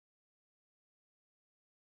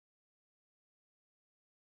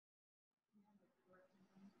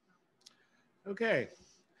Okay,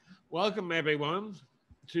 welcome everyone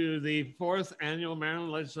to the fourth annual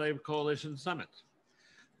Maryland Legislative Coalition Summit.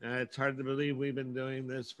 It's hard to believe we've been doing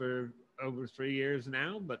this for over 3 years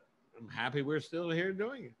now, but I'm happy we're still here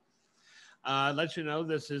doing it. Let you know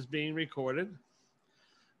this is being recorded.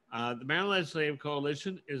 The Maryland Legislative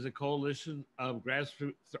Coalition is a coalition of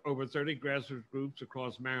grassroots, over 30 grassroots groups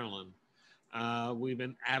across Maryland. We've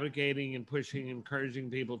been advocating and pushing,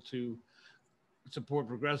 encouraging people to support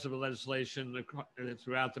progressive legislation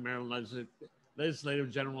throughout the Maryland Legislative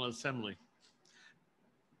General Assembly.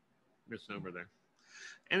 Missing over there.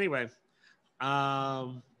 Anyway,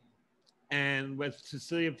 um, and with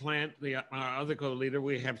Cecilia Plant, our other co-leader,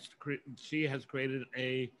 she has created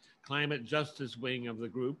a climate justice wing of the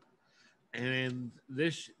group, and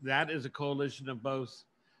that is a coalition of both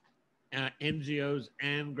NGOs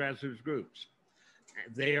and grassroots groups.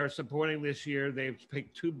 They are supporting this year. They've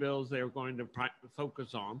picked two bills they are going to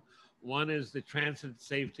focus on. One is the Transit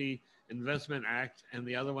Safety Investment Act, and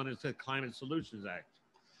the other one is the Climate Solutions Act.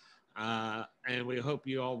 And we hope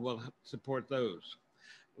you all will support those.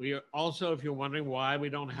 We are also, if you're wondering why we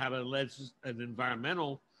don't have an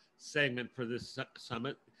environmental segment for this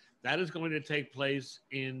summit, that is going to take place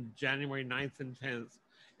in January 9th and 10th,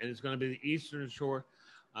 and it's going to be the Eastern Shore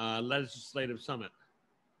Legislative Summit.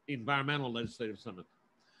 Environmental Legislative Summit.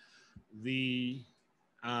 The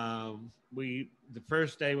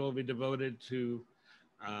first day will be devoted to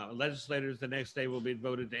legislators. The next day will be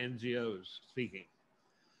devoted to NGOs speaking,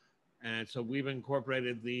 and so we've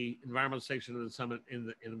incorporated the environmental section of the summit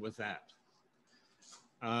in with that.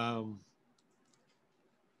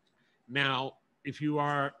 Now, if you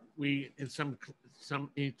are some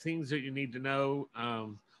things that you need to know,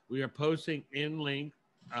 we are posting links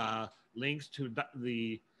to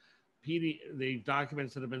the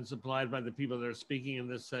documents that have been supplied by the people that are speaking in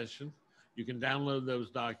this session. You can download those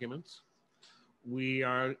documents. We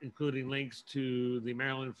are including links to the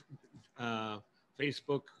Maryland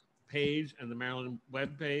Facebook page and the Maryland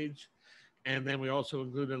web page. And then we also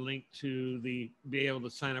include a link to be able to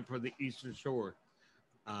sign up for the Eastern Shore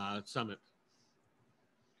Summit.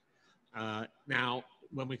 Now,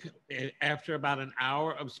 after about an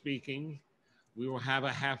hour of speaking, we will have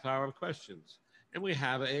a half hour of questions. And we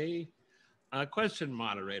have a question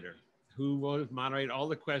moderator who will moderate all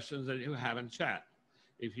the questions that you have in chat.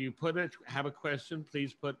 If you have a question,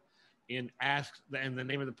 please put in ask and the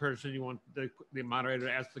name of the person you want the moderator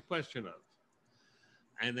to ask the question of.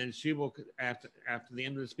 And then she will, after the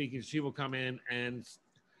end of the speaking, she will come in and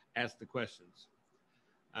ask the questions.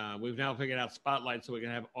 We've now figured out Spotlight so we can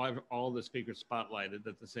have all the speakers spotlighted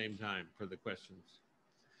at the same time for the questions.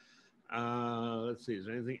 Let's see, is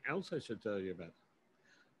there anything else I should tell you about?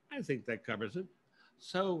 I think that covers it.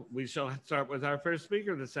 So we shall start with our first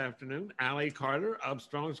speaker this afternoon, Allie Carter of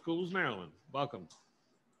Strong Schools, Maryland. Welcome.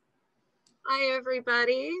 Hi,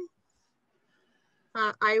 everybody.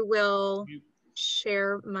 I will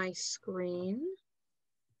share my screen.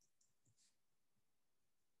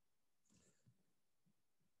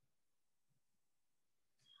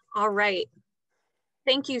 All right.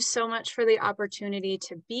 Thank you so much for the opportunity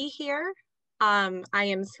to be here. I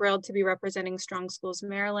am thrilled to be representing Strong Schools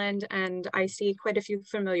Maryland, and I see quite a few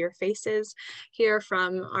familiar faces here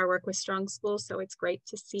from our work with Strong Schools, so it's great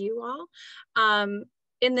to see you all.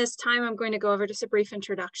 In this time, I'm going to go over just a brief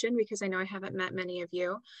introduction because I know I haven't met many of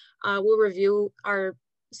you. We'll review our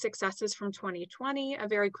successes from 2020, a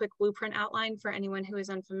very quick blueprint outline for anyone who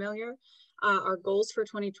is unfamiliar, our goals for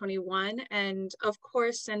 2021, and of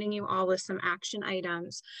course, sending you all with some action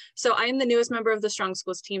items. So I am the newest member of the Strong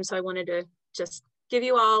Schools team, so I wanted to just give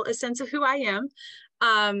you all a sense of who I am.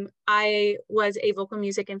 I was a vocal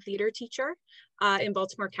music and theater teacher in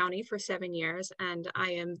Baltimore County for 7 years, and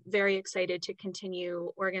I am very excited to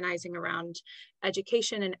continue organizing around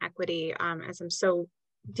education and equity as I'm so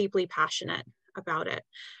deeply passionate about it.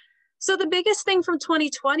 So the biggest thing from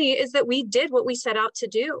 2020 is that we did what we set out to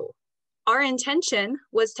do. Our intention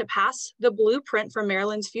was to pass the blueprint for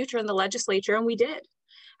Maryland's future in the legislature, and we did.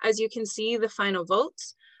 As you can see, the final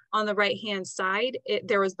votes on the right-hand side,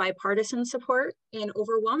 there was bipartisan support and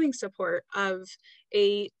overwhelming support of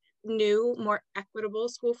a new, more equitable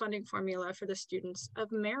school funding formula for the students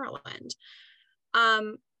of Maryland.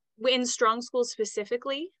 In Strong Schools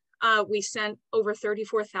specifically, we sent over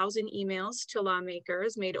 34,000 emails to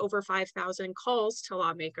lawmakers, made over 5,000 calls to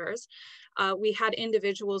lawmakers. We had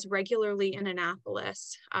individuals regularly in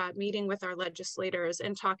Annapolis meeting with our legislators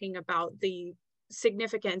and talking about the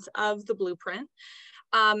significance of the blueprint.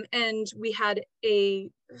 And we had a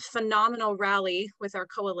phenomenal rally with our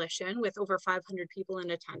coalition with over 500 people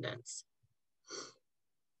in attendance.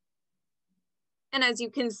 And as you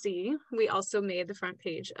can see, we also made the front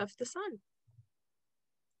page of the Sun.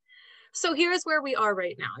 So here's where we are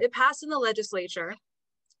right now. It passed in the legislature.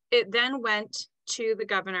 It then went to the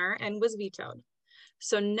governor and was vetoed.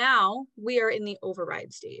 So now we are in the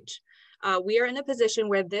override stage. We are in a position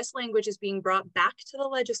where this language is being brought back to the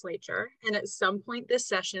legislature, and at some point this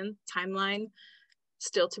session, timeline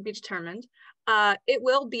still to be determined, it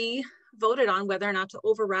will be voted on whether or not to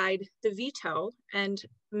override the veto and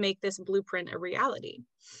make this blueprint a reality.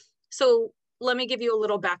 So let me give you a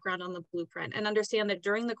little background on the blueprint and understand that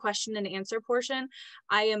during the question and answer portion,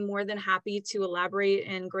 I am more than happy to elaborate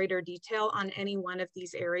in greater detail on any one of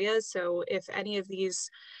these areas. So if any of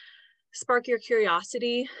these spark your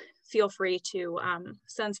curiosity, feel free to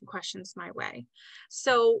send some questions my way.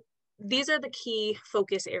 So these are the key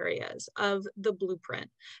focus areas of the blueprint.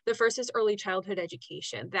 The first is early childhood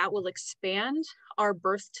education. That will expand our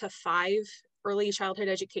birth to 5 early childhood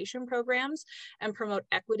education programs and promote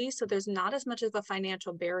equity. So there's not as much of a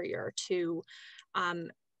financial barrier to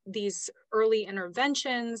these early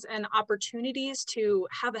interventions and opportunities to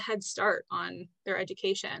have a head start on their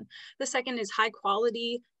education. The second is high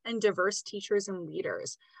quality and diverse teachers and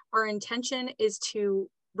leaders. Our intention is to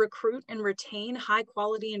recruit and retain high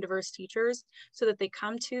quality and diverse teachers so that they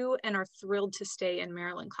come to and are thrilled to stay in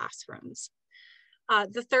Maryland classrooms.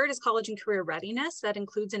 The third is college and career readiness. That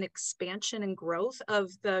includes an expansion and growth of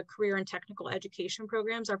the career and technical education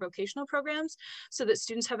programs, our vocational programs, so that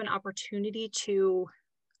students have an opportunity to,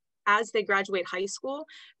 as they graduate high school,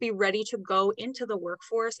 be ready to go into the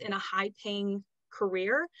workforce in a high-paying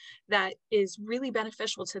career that is really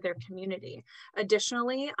beneficial to their community.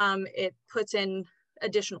 Additionally, it puts in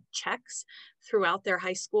additional checks throughout their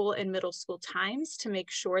high school and middle school times to make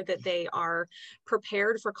sure that they are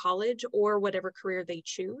prepared for college or whatever career they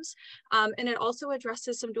choose. And it also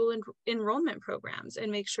addresses some dual enrollment programs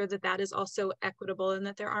and makes sure that that is also equitable and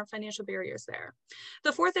that there aren't financial barriers there.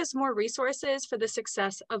 The fourth is more resources for the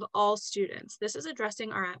success of all students. This is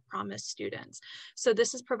addressing our at-promise students. So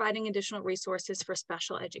this is providing additional resources for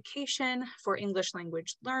special education, for English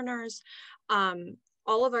language learners,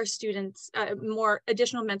 all of our students, more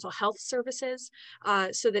additional mental health services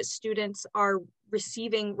so that students are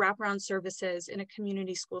receiving wraparound services in a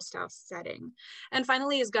community school style setting. And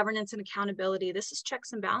finally is governance and accountability. This is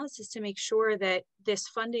checks and balances to make sure that this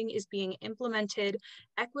funding is being implemented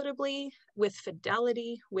equitably, with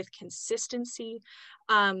fidelity, with consistency,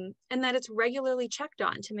 and that it's regularly checked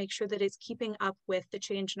on to make sure that it's keeping up with the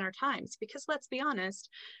change in our times. Because let's be honest,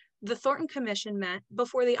 the Thornton Commission met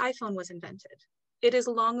before the iPhone was invented. It is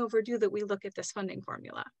long overdue that we look at this funding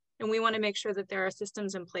formula, and we want to make sure that there are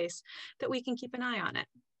systems in place that we can keep an eye on it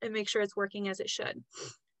and make sure it's working as it should.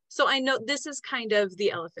 So I know this is kind of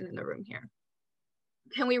the elephant in the room here.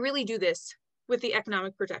 Can we really do this with the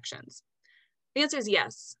economic projections? The answer is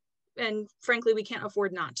yes. And frankly, we can't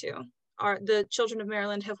afford not to. The children of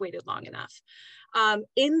Maryland have waited long enough.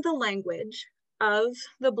 In the language of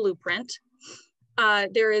the blueprint,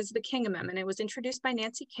 there is the King Amendment. It was introduced by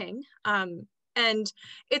Nancy King. And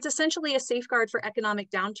it's essentially a safeguard for economic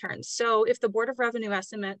downturns. So if the Board of Revenue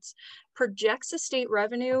Estimates projects a state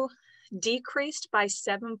revenue decreased by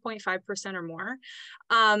 7.5% or more,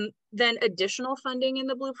 then additional funding in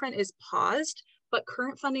the blueprint is paused, but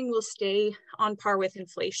current funding will stay on par with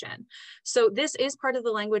inflation. So this is part of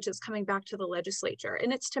the language that's coming back to the legislature,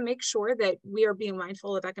 and it's to make sure that we are being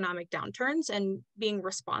mindful of economic downturns and being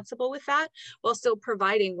responsible with that while still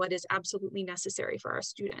providing what is absolutely necessary for our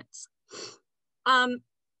students. And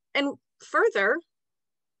further,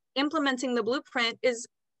 implementing the blueprint is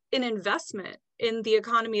an investment in the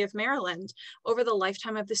economy of Maryland over the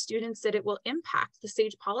lifetime of the students that it will impact. The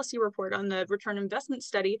SAGE policy report on the return investment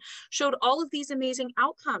study showed all of these amazing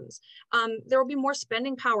outcomes. There will be more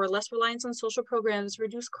spending power, less reliance on social programs,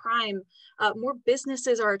 reduced crime, more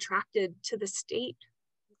businesses are attracted to the state,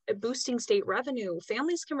 boosting state revenue.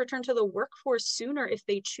 Families can return to the workforce sooner if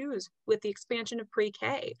they choose with the expansion of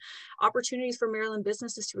pre-K. Opportunities for Maryland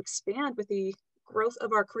businesses to expand with the growth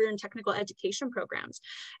of our career and technical education programs.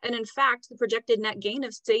 And in fact, the projected net gain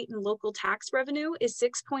of state and local tax revenue is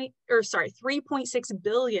 3.6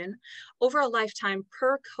 billion over a lifetime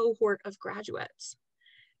per cohort of graduates.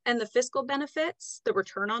 And the fiscal benefits, the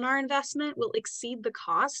return on our investment, will exceed the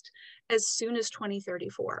cost as soon as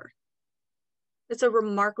 2034. It's a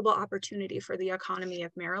remarkable opportunity for the economy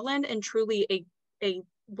of Maryland and truly a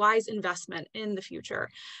wise investment in the future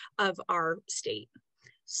of our state.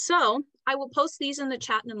 So I will post these in the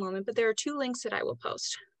chat in a moment, but there are 2 links that I will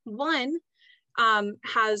post. One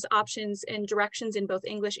has options and directions in both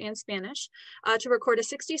English and Spanish to record a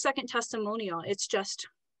 60-second testimonial. It's just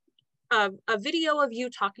a video of you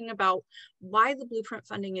talking about why the Blueprint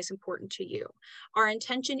funding is important to you. Our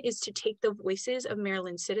intention is to take the voices of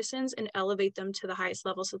Maryland citizens and elevate them to the highest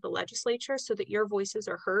levels of the legislature so that your voices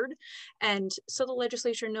are heard, and so the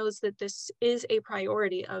legislature knows that this is a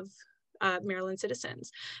priority of Maryland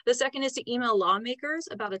citizens. The second is to email lawmakers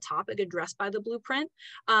about a topic addressed by the Blueprint.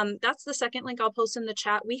 That's the second link I'll post in the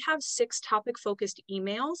chat. We have 6 topic-focused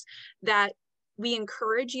emails that we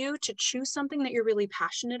encourage you to choose something that you're really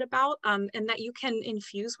passionate about, and that you can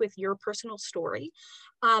infuse with your personal story,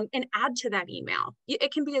 and add to that email.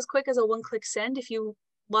 It can be as quick as a one-click send if you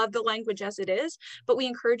love the language as it is, but we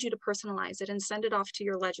encourage you to personalize it and send it off to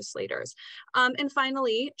your legislators. And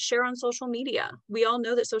finally, share on social media. We all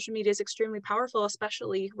know that social media is extremely powerful,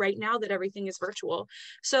 especially right now that everything is virtual.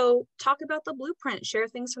 So talk about the Blueprint, share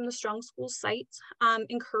things from the Strong Schools site,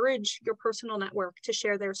 encourage your personal network to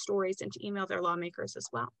share their stories and to email their lawmakers as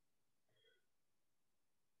well.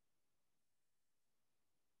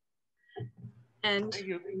 And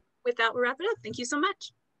with that, we'll wrap it up. Thank you so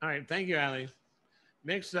much. All right, thank you, Ali.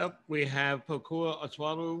 Next up, we have Pokua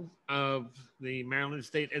Oswalu of the Maryland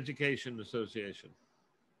State Education Association.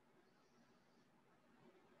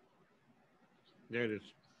 There it is.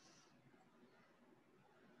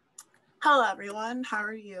 Hello, everyone. How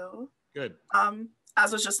are you? Good.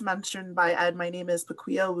 As was just mentioned by Ed, my name is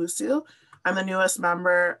Pokua Wusu. I'm the newest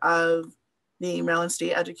member of the Maryland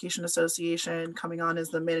State Education Association, coming on as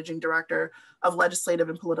the Managing Director of Legislative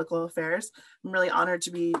and Political Affairs. I'm really honored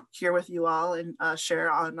to be here with you all and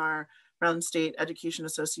share on our Maryland State Education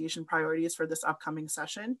Association priorities for this upcoming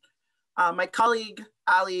session. My colleague,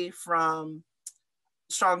 Ali from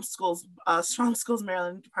Strong Schools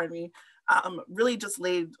Maryland, pardon me, really just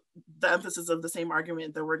laid the emphasis of the same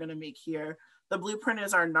argument that we're gonna make here. The Blueprint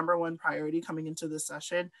is our #1 priority coming into this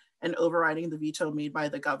session and overriding the veto made by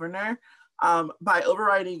the governor. By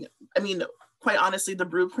overriding, I mean, quite honestly, the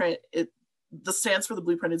Blueprint, the stance for the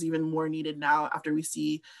Blueprint is even more needed now after we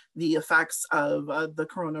see the effects of the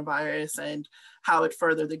coronavirus and how it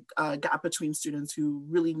furthered the gap between students who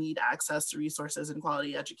really need access to resources and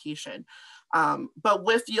quality education. But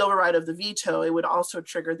with the override of the veto, it would also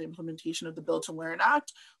trigger the implementation of the Build to Learn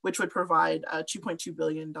Act, which would provide $2.2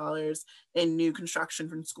 billion in new construction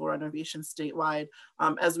from school renovations statewide.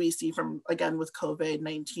 As we see from, again, with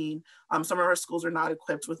COVID-19, some of our schools are not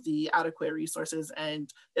equipped with the adequate resources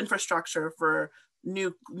and infrastructure for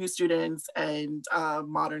new students and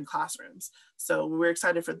modern classrooms. So we're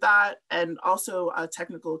excited for that. And also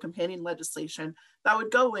technical companion legislation that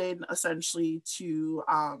would go in essentially to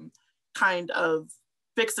kind of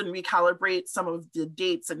fix and recalibrate some of the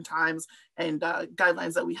dates and times and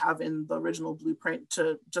guidelines that we have in the original Blueprint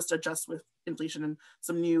to just adjust with inflation and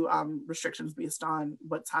some new restrictions based on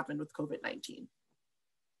what's happened with COVID-19.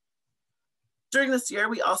 During this year,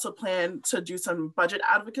 we also plan to do some budget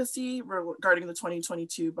advocacy regarding the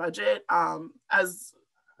 2022 budget. As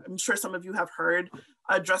I'm sure some of you have heard,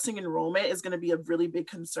 addressing enrollment is going to be a really big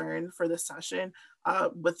concern for this session,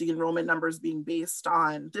 with the enrollment numbers being based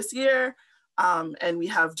on this year, and we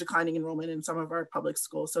have declining enrollment in some of our public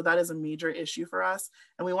schools. So that is a major issue for us.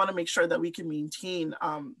 And we want to make sure that we can maintain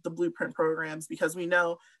the Blueprint programs, because we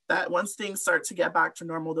know that once things start to get back to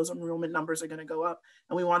normal, those enrollment numbers are going to go up.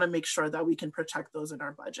 And we want to make sure that we can protect those in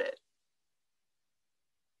our budget.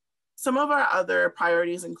 Some of our other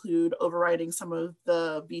priorities include overriding some of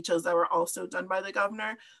the vetoes that were also done by the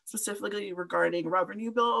governor, specifically regarding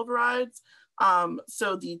revenue bill overrides.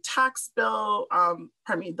 So the tax bill,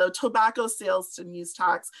 the tobacco sales and use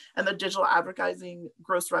tax and the digital advertising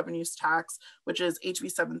gross revenues tax, which is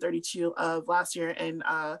HB 732 of last year and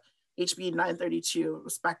HB 932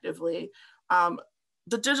 respectively.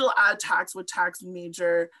 The digital ad tax would tax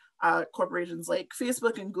major corporations like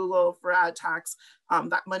Facebook and Google for ad tax.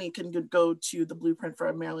 That money can go to the Blueprint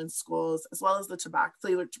for Maryland schools, as well as the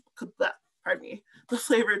flavored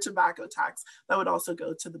tobacco tax that would also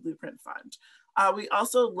go to the Blueprint Fund. We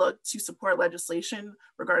also look to support legislation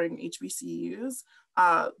regarding HBCUs.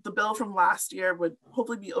 The bill from last year would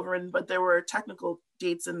hopefully be overridden, but there were technical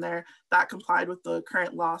dates in there that complied with the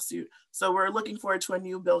current lawsuit. So we're looking forward to a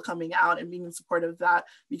new bill coming out and being in support of that,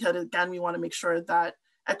 because again, we want to make sure that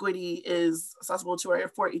equity is accessible to our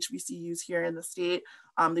 4 HBCUs here in the state.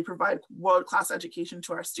 They provide world-class education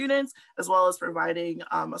to our students, as well as providing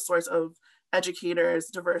a source of educators,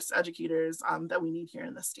 diverse educators that we need here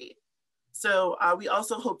in the state. So we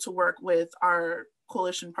also hope to work with our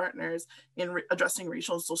coalition partners in addressing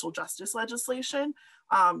racial and social justice legislation,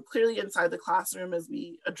 clearly inside the classroom as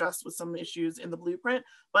we address with some issues in the Blueprint,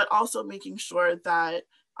 but also making sure that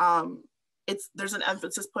there's an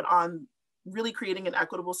emphasis put on really creating an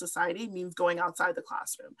equitable society means going outside the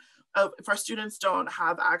classroom. If our students don't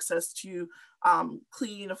have access to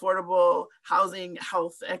clean, affordable housing,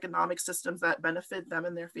 health, economic systems that benefit them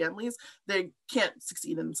and their families, they can't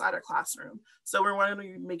succeed inside our classroom. So we're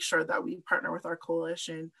wanting to make sure that we partner with our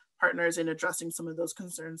coalition partners in addressing some of those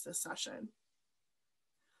concerns this session.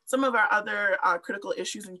 Some of our other critical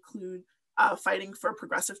issues include fighting for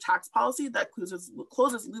progressive tax policy that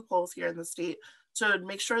closes loopholes here in the state to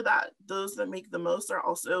make sure that those that make the most are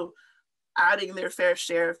also adding their fair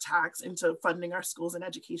share of tax into funding our schools and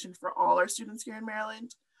education for all our students here in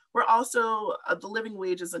Maryland. We're also, the living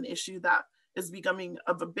wage is an issue that is becoming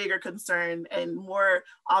of a bigger concern and more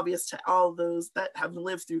obvious to all those that have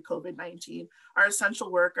lived through COVID-19. Our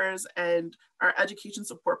essential workers and our education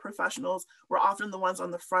support professionals were often the ones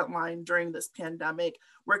on the front line during this pandemic,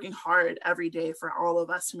 working hard every day for all of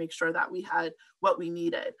us to make sure that we had what we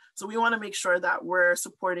needed. So we want to make sure that we're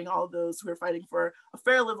supporting all those who are fighting for a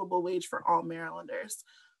fair livable wage for all Marylanders.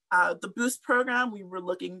 The Boost program, we were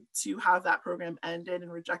looking to have that program ended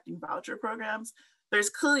and rejecting voucher programs. There's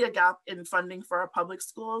clearly a gap in funding for our public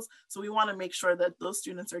schools. So we want to make sure that those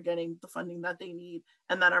students are getting the funding that they need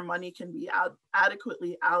and that our money can be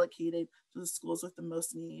adequately allocated to the schools with the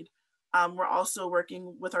most need. We're also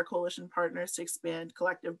working with our coalition partners to expand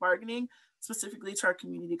collective bargaining, specifically to our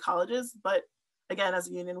community colleges, but again, as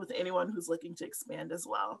a union with anyone who's looking to expand as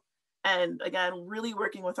well. And again, really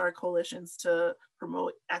working with our coalitions to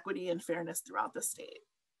promote equity and fairness throughout the state.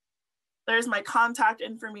 There's my contact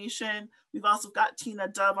information. We've also got Tina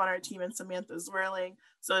Dove on our team and Samantha Zwirling.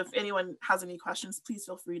 So if anyone has any questions, please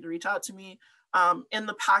feel free to reach out to me. In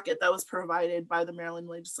the packet that was provided by the Maryland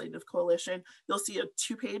Legislative Coalition, you'll see a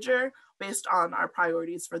 2-pager based on our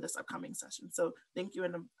priorities for this upcoming session. So thank you,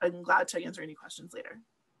 and I'm glad to answer any questions later.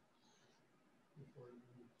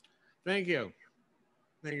 Thank you.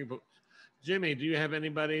 Thank you. Jimmy, do you have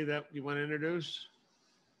anybody that you want to introduce?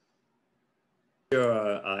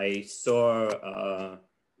 Sure. I saw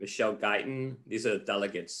Michelle Guyton. These are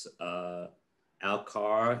delegates. Al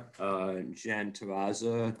Carr, Jen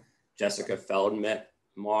Terraza, Jessica Feldman,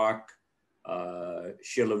 Mark,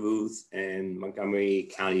 Sheila Ruth, and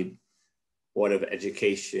Montgomery County Board of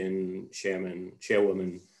Education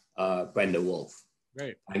Chairwoman Brenda Wolf.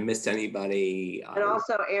 Great. I missed anybody? And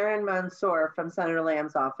also Aaron Mansour from Senator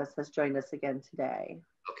Lamb's office has joined us again today.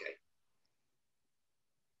 Okay.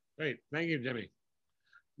 Great. Thank you, Jimmy.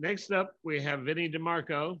 Next up, we have Vinnie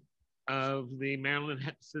DeMarco of the Maryland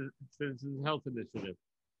Citizens Health Initiative.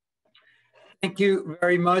 Thank you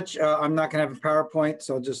very much. I'm not going to have a PowerPoint,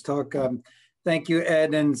 so I'll just talk. Thank you,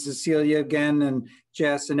 Ed and Cecilia again, and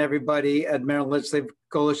Jess and everybody at Maryland Legislative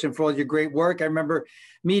Coalition for all your great work. I remember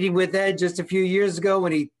meeting with Ed just a few years ago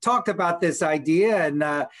when he talked about this idea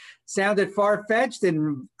and sounded far-fetched.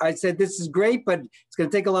 And I said, this is great, but it's going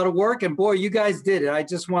to take a lot of work. And boy, you guys did it. I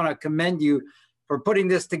just want to commend you for putting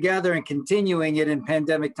this together and continuing it in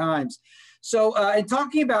pandemic times. So in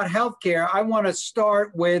talking about healthcare, I want to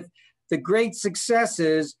start with the great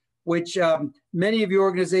successes which many of your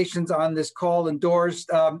organizations on this call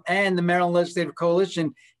endorsed, and the Maryland Legislative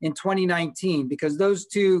Coalition in 2019, because those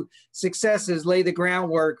two successes lay the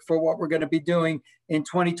groundwork for what we're going to be doing in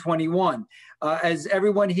 2021. As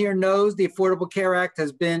everyone here knows, the Affordable Care Act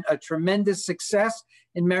has been a tremendous success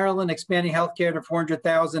in Maryland, expanding healthcare to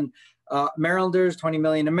 400,000 Marylanders, 20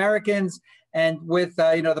 million Americans. And with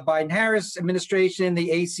the Biden-Harris administration,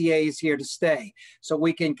 the ACA is here to stay. So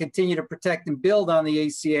we can continue to protect and build on the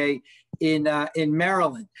ACA in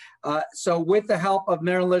Maryland. So with the help of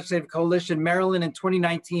Maryland Legislative Coalition, Maryland in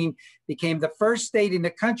 2019 became the first state in the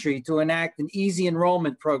country to enact an easy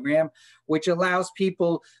enrollment program, which allows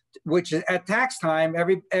people, which at tax time,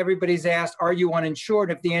 everybody's asked, are you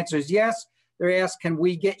uninsured? If the answer is yes, they're asked, can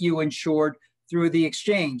we get you insured through the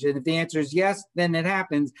exchange? And if the answer is yes, then it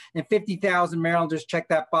happens. And 50,000 Marylanders checked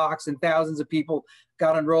that box, and thousands of people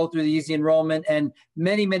got enrolled through the easy enrollment. And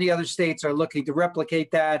many, many other states are looking to replicate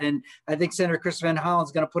that. And I think Senator Chris Van Hollen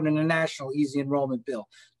is going to put in a national easy enrollment bill.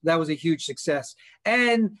 That was a huge success.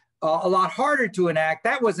 And a lot harder to enact.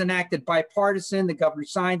 That was enacted bipartisan. The governor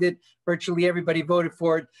signed it. Virtually everybody voted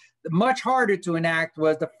for it. Much harder to enact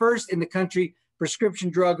was the first in the country Prescription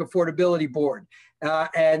Drug Affordability Board.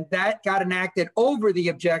 And that got enacted over the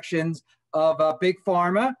objections of Big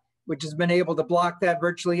Pharma, which has been able to block that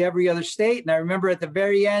virtually every other state. And I remember at the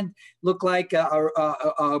very end, looked like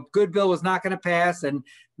a good bill was not going to pass, and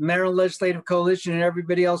Maryland Legislative Coalition and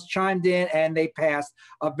everybody else chimed in, and they passed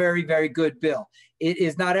a very, very good bill. It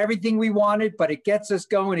is not everything we wanted, but it gets us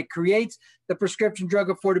going. It creates the Prescription Drug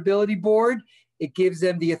Affordability Board. It gives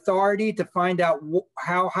them the authority to find out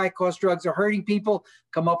how high-cost drugs are hurting people,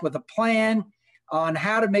 come up with a plan on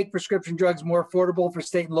how to make prescription drugs more affordable for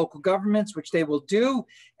state and local governments, which they will do,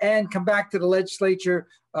 and come back to the legislature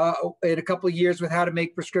in a couple of years with how to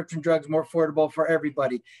make prescription drugs more affordable for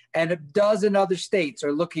everybody. And a dozen other states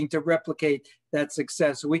are looking to replicate that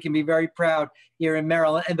success. So we can be very proud here in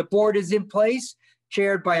Maryland. And the board is in place,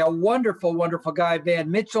 chaired by a wonderful, wonderful guy,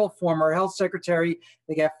 Van Mitchell, former health secretary.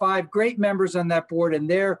 They got 5 great members on that board, and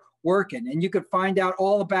they're working. And you can find out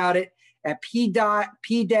all about it at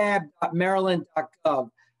pdab.maryland.gov.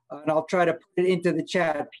 And I'll try to put it into the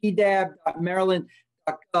chat,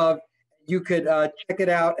 pdab.maryland.gov. You could check it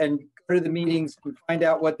out and go to the meetings and find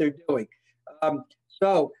out what they're doing.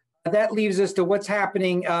 So that leaves us to what's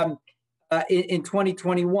happening in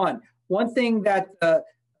 2021. One thing that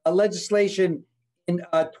legislation in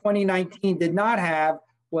 2019 did not have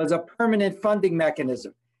was a permanent funding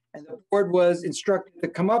mechanism. And the board was instructed to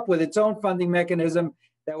come up with its own funding mechanism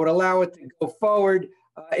that would allow it to go forward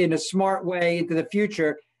in a smart way into the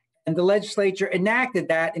future. And the legislature enacted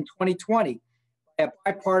that in 2020 by a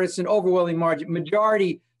bipartisan overwhelming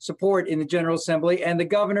majority support in the General Assembly, and the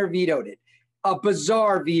governor vetoed it. A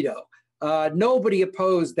bizarre veto. Nobody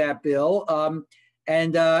opposed that bill,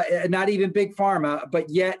 and not even Big Pharma,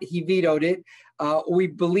 but yet he vetoed it. We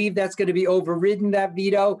believe that's going to be overridden, that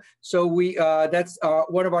veto. So that's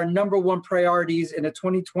one of our #1 priorities in the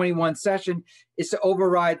 2021 session is to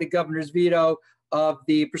override the governor's veto of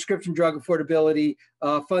the prescription drug affordability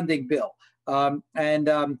funding bill.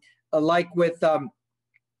 Like with the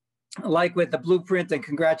blueprint, and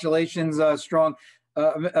congratulations, Strong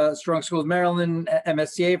Schools Maryland,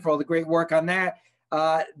 MSCA, for all the great work on that.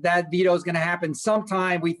 That veto is going to happen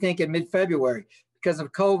sometime, we think, in mid-February. Because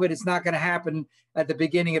of COVID, it's not going to happen at the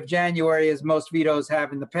beginning of January, as most vetoes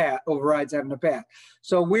have in the past, overrides have in the past.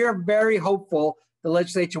 So we're very hopeful the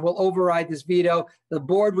legislature will override this veto. The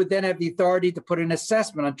board would then have the authority to put an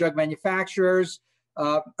assessment on drug manufacturers,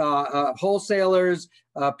 wholesalers,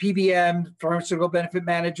 PBM, pharmaceutical benefit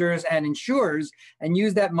managers, and insurers, and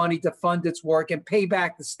use that money to fund its work and pay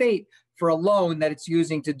back the state for a loan that it's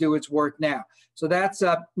using to do its work now. So that's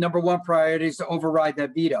 #1 priority, is to override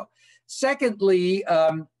that veto. Secondly,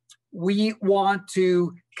 we want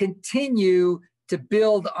to continue to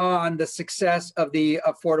build on the success of the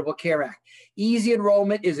Affordable Care Act. Easy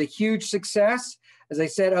enrollment is a huge success. As I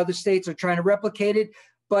said, other states are trying to replicate it.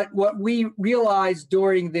 But what we realized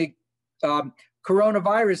during the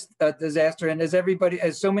coronavirus disaster, and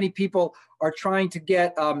as so many people are trying to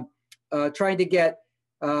get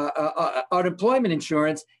unemployment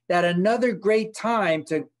insurance, that another great time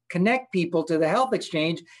to connect people to the health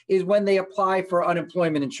exchange is when they apply for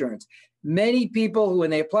unemployment insurance. Many people who, when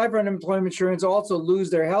they apply for unemployment insurance, also lose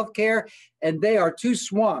their health care, and they are too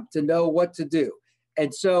swamped to know what to do.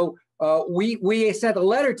 And so we sent a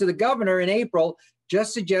letter to the governor in April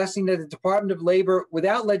just suggesting that the Department of Labor,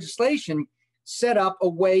 without legislation, set up a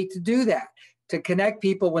way to do that, to connect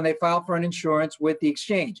people when they file for an insurance with the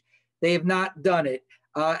exchange. They have not done it.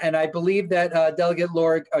 And I believe that Delegate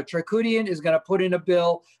Laura Charkoudian is going to put in a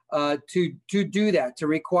bill to do that, to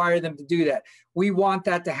require them to do that. We want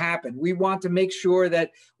that to happen. We want to make sure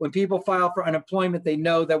that when people file for unemployment, they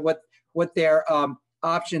know that what their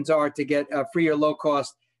options are to get free or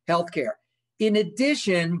low-cost health care. In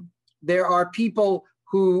addition, there are people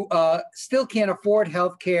who still can't afford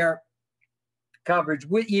health care coverage,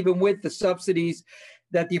 even with the subsidies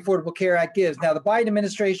that the Affordable Care Act gives. Now, the Biden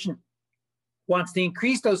administration wants to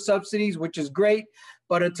increase those subsidies, which is great.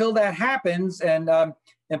 But until that happens, and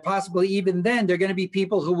possibly even then, there are going to be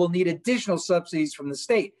people who will need additional subsidies from the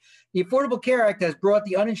state. The Affordable Care Act has brought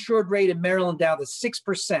the uninsured rate in Maryland down to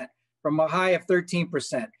 6% from a high of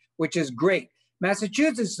 13%, which is great.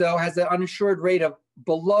 Massachusetts, though, has an uninsured rate of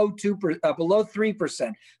below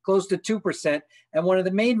 3%, close to 2%. And one of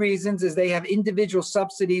the main reasons is they have individual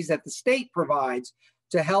subsidies that the state provides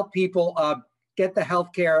to help people get the health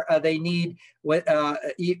care they need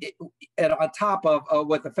and on top of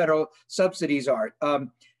what the federal subsidies are.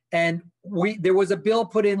 And there was a bill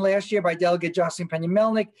put in last year by Delegate Jocelyn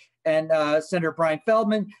Pena-Melnick and Senator Brian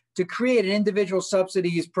Feldman to create an individual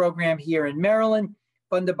subsidies program here in Maryland,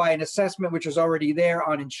 funded by an assessment which was already there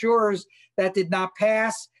on insurers. That did not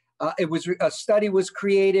pass. A study was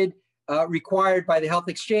created required by the Health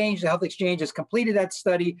Exchange. The Health Exchange has completed that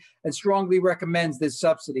study and strongly recommends this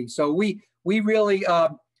subsidy. So we really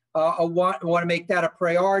want to make that a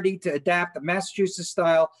priority, to adapt the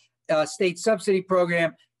Massachusetts-style state subsidy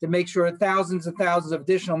program to make sure thousands and thousands of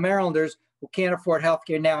additional Marylanders who can't afford health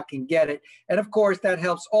care now can get it. And of course, that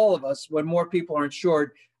helps all of us. When more people are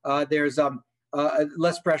insured, there's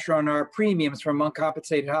less pressure on our premiums from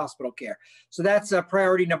uncompensated hospital care. So that's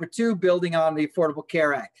priority number 2, building on the Affordable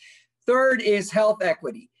Care Act. Third is health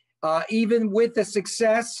equity. Even with the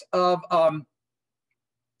success of the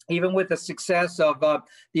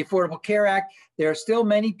Affordable Care Act, there are still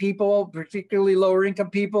many people, particularly lower income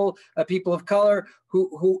people, people of color,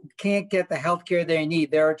 who can't get the health care they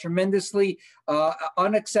need. There are tremendously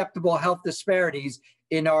unacceptable health disparities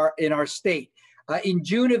in our state. In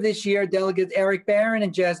June of this year, Delegates Eric Barron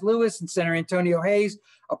and Jazz Lewis and Senator Antonio Hayes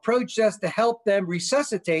approached us to help them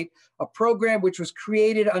resuscitate a program which was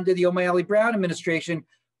created under the O'Malley Brown administration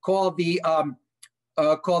called the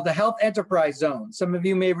Health Enterprise Zone. Some of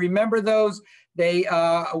you may remember those. They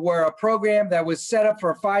were a program that was set up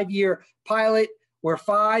for a 5-year pilot where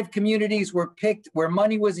 5 communities were picked, where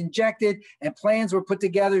money was injected and plans were put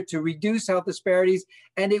together to reduce health disparities.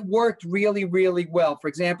 And it worked really, really well. For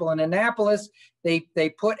example, in Annapolis, they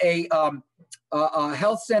put a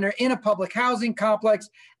health center in a public housing complex,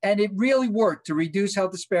 and it really worked to reduce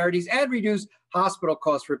health disparities and reduce hospital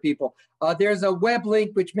costs for people. There's a web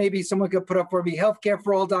link, which maybe someone could put up for me,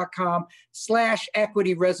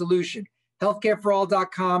 healthcareforall.com/equity resolution.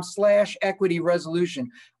 healthcareforall.com/equity resolution,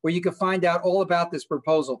 where you can find out all about this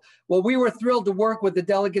proposal. Well, we were thrilled to work with the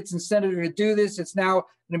delegates and senator to do this. It's now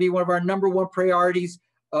going to be one of our #1 priorities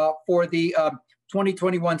for the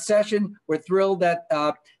 2021 session. We're thrilled that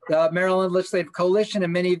the Maryland Legislative Coalition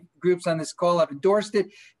and many groups on this call have endorsed it.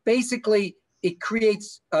 Basically, it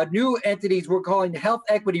creates new entities we're calling the Health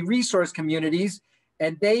Equity Resource Communities,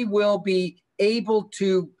 and they will be able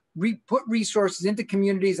to put resources into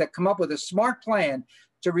communities that come up with a smart plan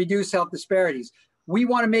to reduce health disparities. We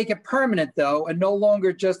want to make it permanent, though, and no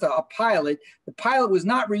longer just a pilot. The pilot was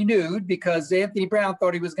not renewed because Anthony Brown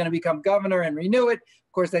thought he was going to become governor and renew it.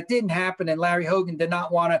 Of course, that didn't happen, and Larry Hogan did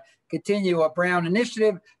not want to continue a Brown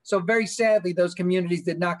initiative. So very sadly, those communities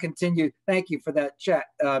did not continue. Thank you for that chat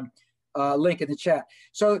link in the chat.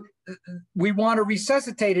 So we want to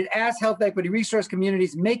resuscitate it as health equity resource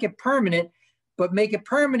communities, make it permanent, but make it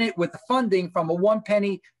permanent with the funding from a 1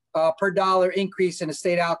 penny per dollar increase in the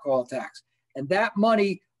state alcohol tax. And that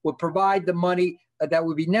money would provide the money that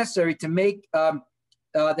would be necessary to make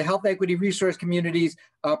the health equity resource communities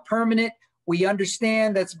permanent. We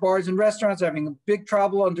understand that bars and restaurants are having big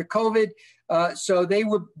trouble under COVID, so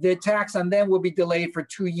the tax on them will be delayed for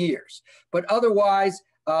 2 years. But otherwise,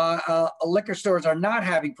 liquor stores are not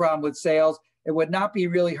having problem with sales. It would not be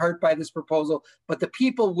really hurt by this proposal, but the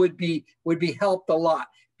people would be helped a lot,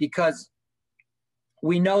 because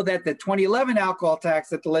we know that the 2011 alcohol tax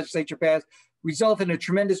that the legislature passed resulted in a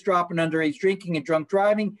tremendous drop in underage drinking and drunk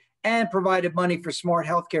driving, and provided money for smart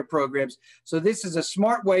healthcare programs. So this is a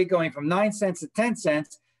smart way, going from 9 cents to 10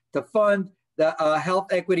 cents, to fund the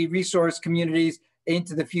health equity resource communities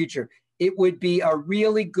into the future. It would be a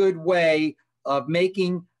really good way of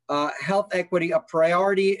making health equity a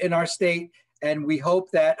priority in our state. And we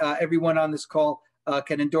hope that everyone on this call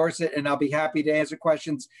can endorse it. And I'll be happy to answer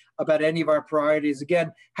questions about any of our priorities.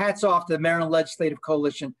 Again, hats off to the Maryland Legislative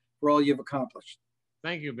Coalition for all you've accomplished.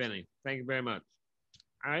 Thank you, Benny. Thank you very much.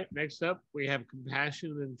 All right, next up, we have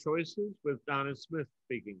Compassion and Choices with Donna Smith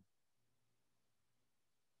speaking.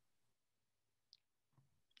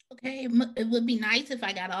 Okay, it would be nice if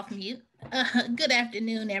I got off mute. Good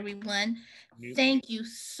afternoon, everyone. Thank you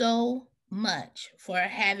so much for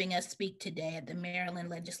having us speak today at the Maryland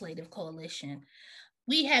Legislative Coalition.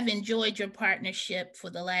 We have enjoyed your partnership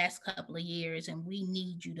for the last couple of years, and we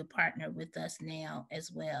need you to partner with us now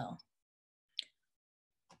as well.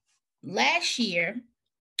 Last year,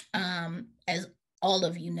 as all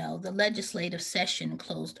of you know, the legislative session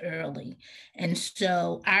closed early. And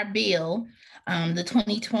so our bill, the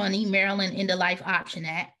 2020 Maryland End-of-Life Option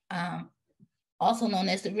Act, also known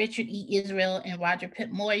as the Richard E. Israel and Roger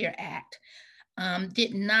Pitt Moyer Act,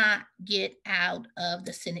 did not get out of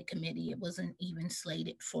the Senate committee. It wasn't even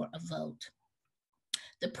slated for a vote.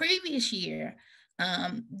 The previous year,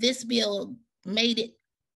 this bill made it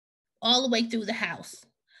all the way through the House.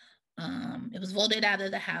 It was voted out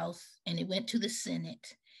of the House, and it went to the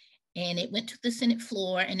Senate, and it went to the Senate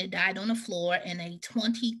floor, and it died on the floor in a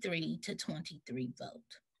 23-23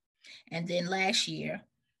 vote. And then last year,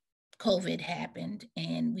 COVID happened,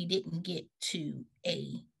 and we didn't get to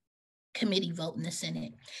a committee vote in the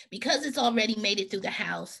Senate. Because it's already made it through the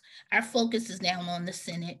House, our focus is now on the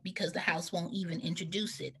Senate, because the House won't even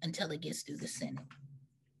introduce it until it gets through the Senate.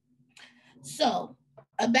 So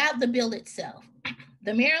about the bill itself,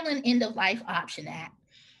 the Maryland End-of-Life Option Act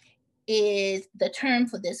is, the term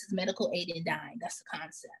for this is medical aid in dying. That's the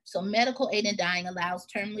concept. So medical aid in dying allows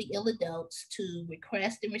terminally ill adults to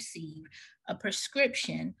request and receive a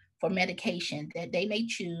prescription for medication that they may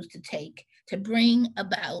choose to take to bring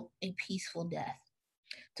about a peaceful death.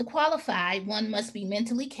 To qualify, one must be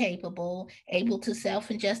mentally capable, able to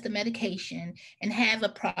self-ingest the medication, and have a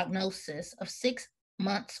prognosis of 6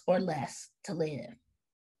 months or less to live.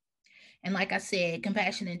 And like I said,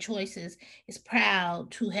 Compassionate Choices is proud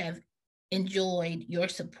to have enjoyed your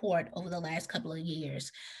support over the last couple of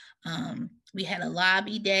years. We had a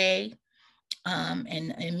lobby day,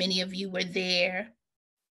 and many of you were there.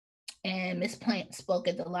 And Ms. Plant spoke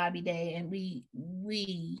at the lobby day, and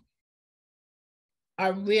we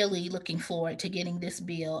are really looking forward to getting this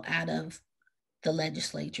bill out of the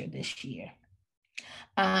legislature this year.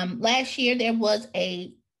 Last year, there was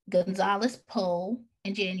a Gonzalez poll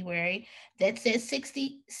in January that says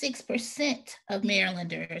 66% of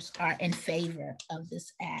Marylanders are in favor of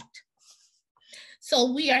this act.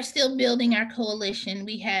 So we are still building our coalition.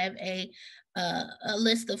 We have a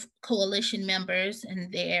list of coalition members,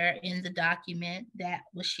 and they're in the document that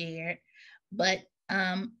was shared. But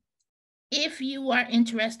if you are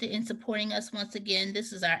interested in supporting us, once again,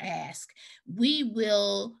 this is our ask. We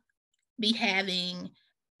will be having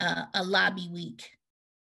a lobby week,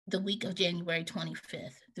 the week of January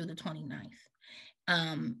 25th through the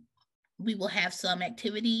 29th. We will have some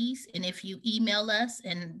activities, and if you email us,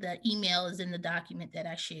 and the email is in the document that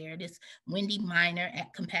I shared, it's Wendy Minor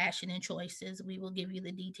at Compassionate Choices. We will give you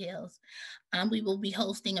the details. We will be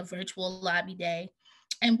hosting a virtual lobby day,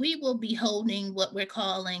 and we will be holding what we're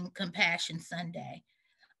calling Compassion Sunday.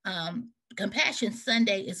 Compassion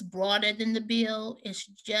Sunday is broader than the bill. It's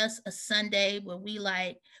just a Sunday where we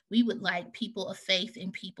would like people of faith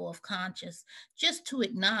and people of conscience just to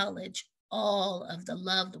acknowledge all of the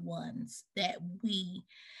loved ones that we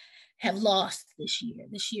have lost this year.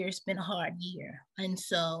 This year has been a hard year. And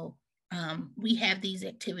so we have these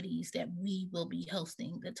activities that we will be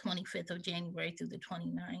hosting the 25th of January through the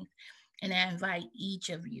 29th. And I invite each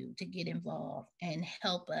of you to get involved and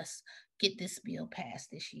help us get this bill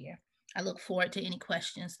passed this year. I look forward to any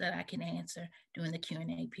questions that I can answer during the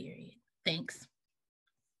Q&A period. Thanks.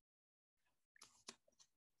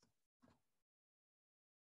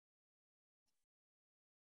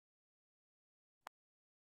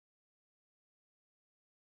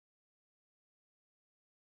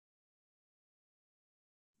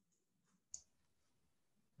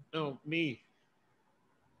 No, me.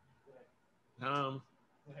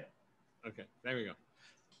 Okay, there we go.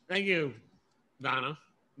 Thank you, Donna.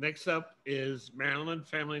 Next up is Maryland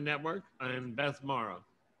Family Network and Beth Morrow.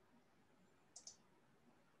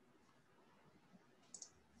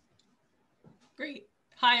 Great.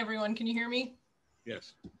 Hi, everyone. Can you hear me?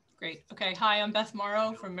 Yes. Great. Okay. Hi, I'm Beth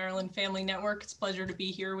Morrow from Maryland Family Network. It's a pleasure to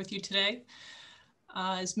be here with you today.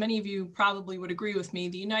 As many of you probably would agree with me,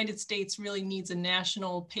 the United States really needs a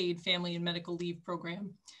national paid family and medical leave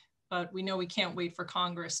program, but we know we can't wait for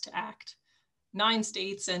Congress to act. 9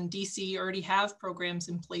 states and DC already have programs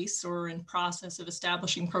in place or in process of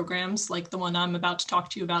establishing programs like the one I'm about to talk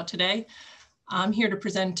to you about today. I'm here to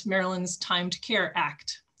present Maryland's Time to Care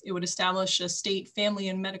Act. It would establish a state family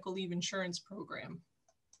and medical leave insurance program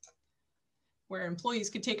where employees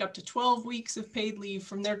could take up to 12 weeks of paid leave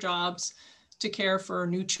from their jobs to care for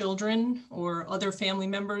new children or other family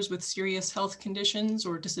members with serious health conditions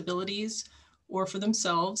or disabilities, or for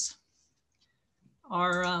themselves.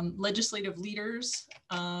 Our legislative leaders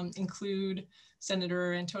include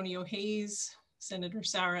Senator Antonio Hayes, Senator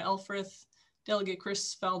Sarah Elfreth, Delegate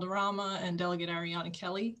Chris Valderrama, and Delegate Ariana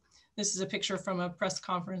Kelly. This is a picture from a press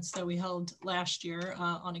conference that we held last year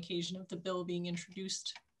on occasion of the bill being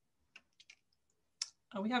introduced.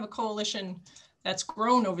 We have a coalition that's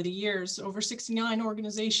grown over the years, over 69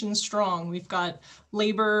 organizations strong. We've got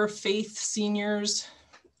labor, faith, seniors,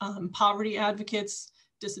 poverty advocates,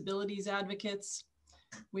 disabilities advocates.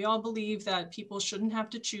 We all believe that people shouldn't have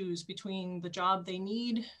to choose between the job they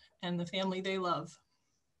need and the family they love.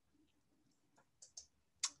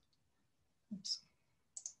 Oops.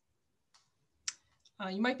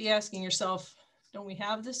 You might be asking yourself, don't we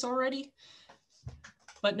have this already?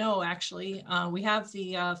 But no, actually, we have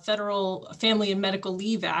the Federal Family and Medical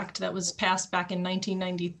Leave Act that was passed back in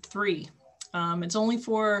 1993. It's only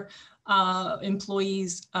for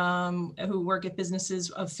employees who work at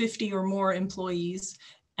businesses of 50 or more employees,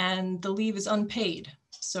 and the leave is unpaid.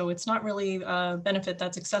 So it's not really a benefit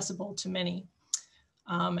that's accessible to many.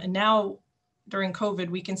 And now during COVID,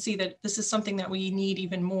 we can see that this is something that we need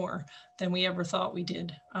even more than we ever thought we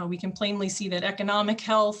did. We can plainly see that economic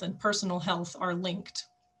health and personal health are linked.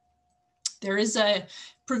 There is a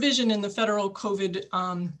provision in the federal COVID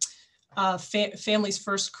Families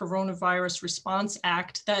First Coronavirus Response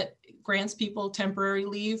Act that grants people temporary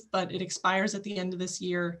leave, but it expires at the end of this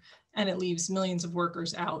year. and it leaves millions of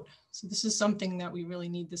workers out. So this is something that we really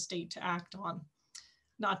need the state to act on,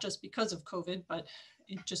 not just because of COVID, but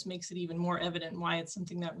it just makes it even more evident why it's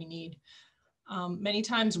something that we need. Many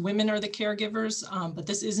times women are the caregivers, but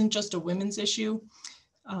this isn't just a women's issue.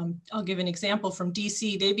 I'll give an example from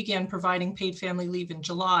DC. They began providing paid family leave in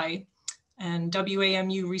July, and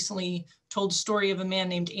WAMU recently told a story of a man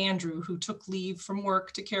named Andrew who took leave from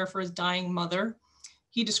work to care for his dying mother.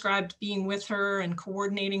 He described being with her and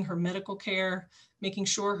coordinating her medical care, making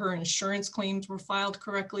sure her insurance claims were filed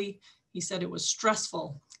correctly. He said it was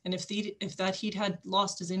stressful, and if that he'd had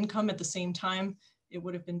lost his income at the same time, it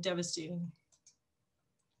would have been devastating.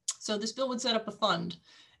 So this bill would set up a fund.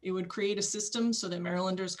 It would create a system so that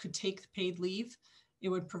Marylanders could take the paid leave. It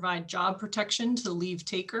would provide job protection to the leave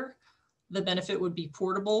taker. The benefit would be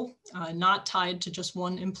portable, not tied to just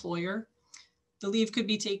one employer. The leave could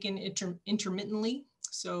be taken intermittently,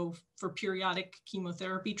 so for periodic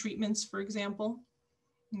chemotherapy treatments, for example.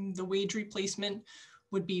 The wage replacement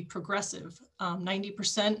would be progressive,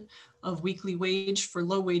 90% of weekly wage for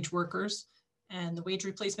low wage workers, and the wage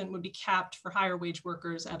replacement would be capped for higher wage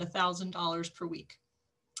workers at $1,000 per week.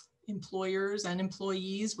 Employers and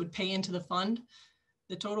employees would pay into the fund.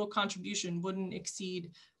 The total contribution wouldn't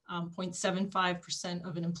exceed 0.75%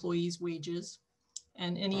 of an employee's wages,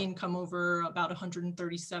 and any income over about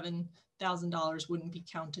 $137,000 wouldn't be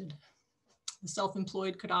counted. The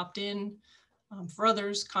self-employed could opt in. For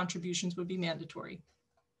others, contributions would be mandatory.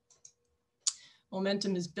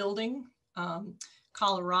 Momentum is building.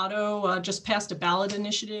 Colorado just passed a ballot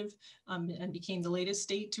initiative and became the latest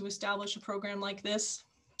state to establish a program like this.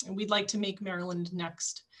 And we'd like to make Maryland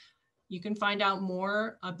next. You can find out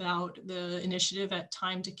more about the initiative at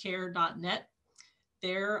timetocare.net.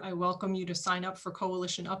 There, I welcome you to sign up for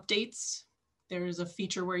coalition updates. There's a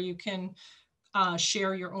feature where you can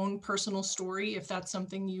share your own personal story. If that's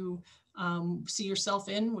something you see yourself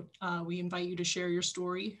in, we invite you to share your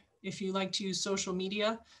story. If you like to use social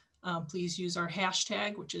media, please use our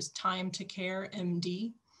hashtag, which is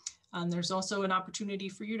TimeToCareMD. There's also an opportunity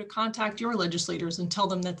for you to contact your legislators and tell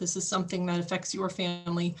them that this is something that affects your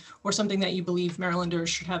family or something that you believe Marylanders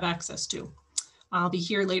should have access to. I'll be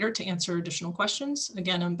here later to answer additional questions.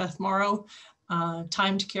 Again, I'm Beth Morrow,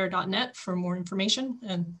 timetocare.net for more information.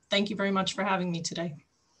 And thank you very much for having me today.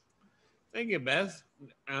 Thank you, Beth.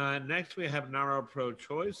 Next, we have Narrow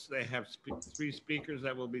Pro-Choice. They have three speakers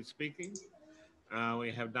that will be speaking.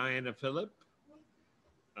 We have Diana Phillip,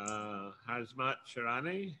 Hazmat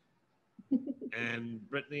Sharani, and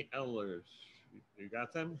Brittany Ehlers. You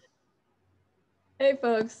got them? Hey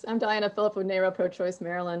folks, I'm Diana Phillip with Narrow Pro-Choice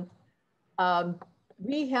Maryland.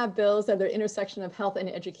 We have bills at the intersection of health and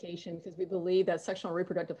education because we believe that sexual and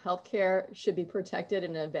reproductive health care should be protected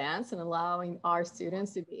in advance and allowing our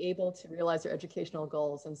students to be able to realize their educational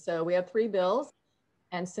goals. And so we have three bills.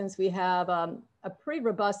 And since we have a pretty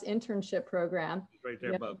robust internship program, right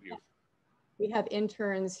there above you. We have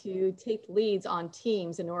interns who take leads on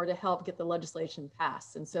teams in order to help get the legislation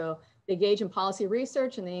passed. And so they engage in policy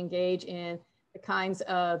research and they engage in the kinds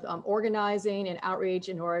of organizing and outreach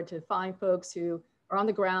in order to find folks who are on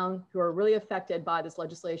the ground, who are really affected by this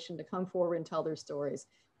legislation to come forward and tell their stories.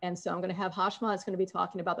 And so I'm going to have Hashma is going to be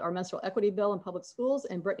talking about our menstrual equity bill in public schools,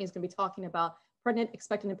 and Brittany is going to be talking about pregnant,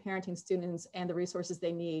 expectant, and parenting students and the resources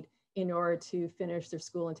they need in order to finish their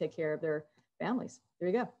school and take care of their families. There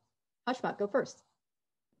you go. Hashma, go first.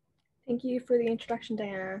 Thank you for the introduction,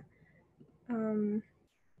 Diana. Sorry,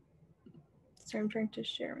 I'm trying to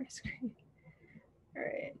share my screen. All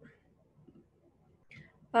right.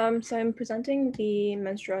 So I'm presenting the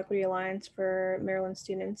Menstrual Equity Alliance for Maryland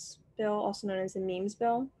Students bill, also known as the MEMS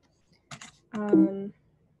bill. All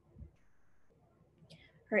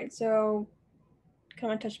right, so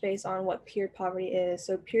kind of touch base on what period poverty is.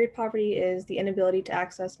 So period poverty is the inability to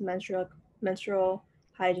access menstrual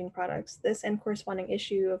hygiene products. This and corresponding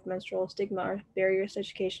issue of menstrual stigma are barriers to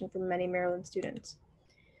education for many Maryland students.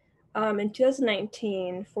 In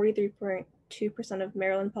 2019, 43.2% of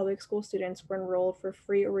Maryland public school students were enrolled for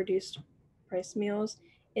free or reduced price meals,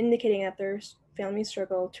 indicating that their families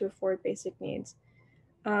struggle to afford basic needs.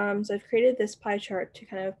 So I've created this pie chart to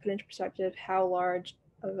kind of put into perspective how large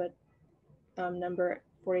of a number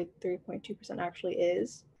 43.2% actually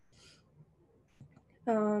is.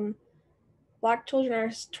 Black children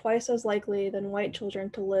are twice as likely than white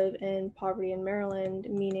children to live in poverty in Maryland,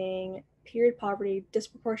 meaning period poverty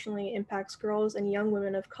disproportionately impacts girls and young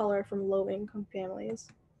women of color from low-income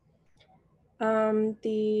families.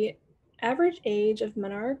 The average age of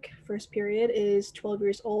menarche, first period, is 12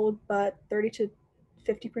 years old, but 30 to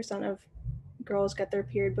 50% of girls get their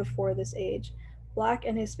period before this age. Black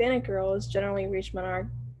and Hispanic girls generally reach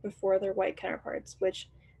menarche before their white counterparts, which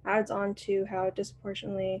adds on to how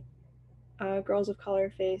disproportionately girls of color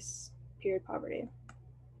face period poverty.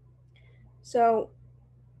 So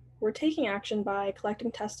we're taking action by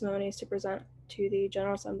collecting testimonies to present to the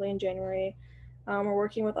General Assembly in January. We're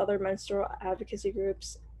working with other menstrual advocacy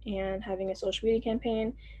groups and having a social media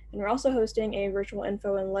campaign. And we're also hosting a virtual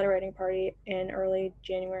info and letter writing party in early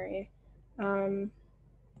January.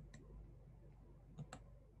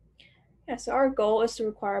 So our goal is to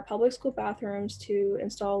require public school bathrooms to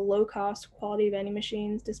install low-cost quality vending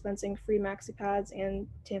machines dispensing free maxi pads and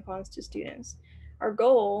tampons to students. Our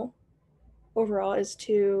goal overall is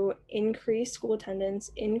to increase school attendance,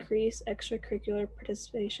 increase extracurricular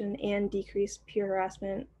participation, and decrease peer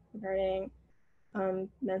harassment regarding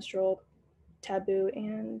menstrual taboo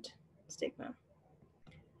and stigma.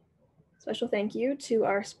 Special thank you to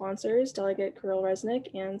our sponsors, Delegate Kirill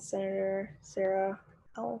Resnick and Senator Sarah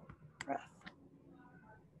L. All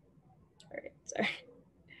right, sorry.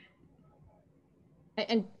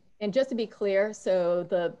 And just to be clear, so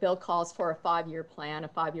the bill calls for a 5-year plan, a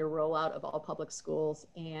 5-year rollout of all public schools,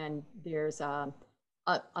 and there's a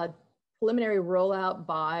preliminary rollout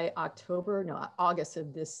by August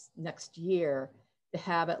of this next year to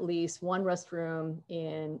have at least one restroom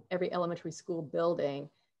in every elementary school building.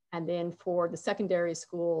 And then for the secondary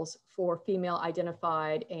schools, for female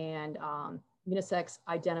identified and unisex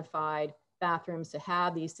identified bathrooms to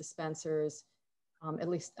have these dispensers, at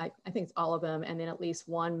least I think it's all of them, and then at least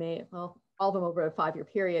one all of them over a 5-year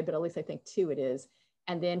period, but at least I think 2 it is.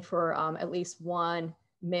 And then for at least one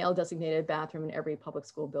male designated bathroom in every public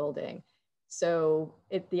school building. So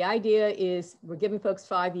the idea is we're giving folks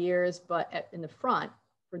 5 years, but in the front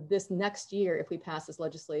for this next year, if we pass this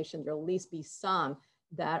legislation, there'll at least be some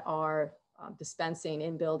that are dispensing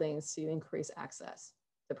in buildings to increase access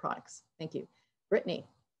to products. Thank you. Brittany.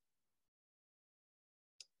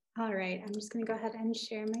 All right, I'm just gonna go ahead and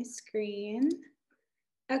share my screen.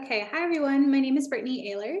 Okay, hi everyone, my name is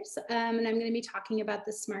Brittany Ehlers, and I'm gonna be talking about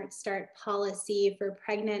the Smart Start policy for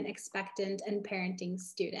pregnant, expectant, and parenting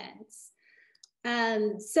students.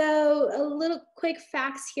 So a little quick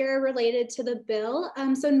facts here related to the bill.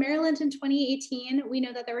 So in Maryland in 2018, we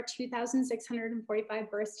know that there were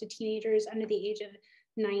 2,645 births to teenagers under the age of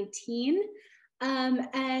 19.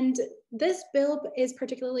 And this bill is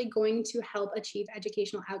particularly going to help achieve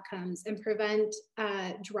educational outcomes and prevent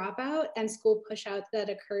dropout and school pushout that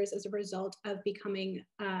occurs as a result of becoming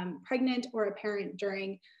pregnant or a parent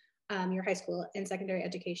during your high school and secondary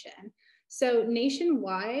education. So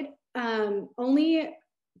nationwide, only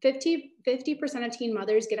 50% of teen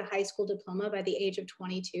mothers get a high school diploma by the age of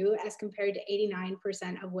 22, as compared to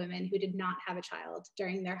 89% of women who did not have a child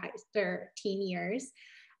during their teen years.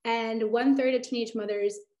 And 1/3 of teenage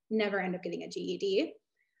mothers never end up getting a GED.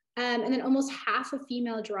 And then almost half of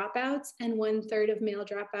female dropouts and 1/3 of male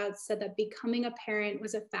dropouts said that becoming a parent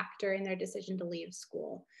was a factor in their decision to leave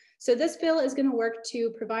school. So this bill is going to work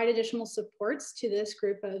to provide additional supports to this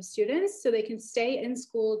group of students so they can stay in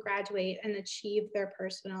school, graduate, and achieve their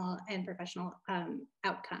personal and professional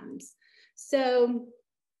outcomes. So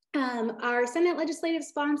our Senate legislative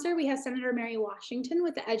sponsor, we have Senator Mary Washington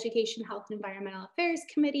with the Education, Health, and Environmental Affairs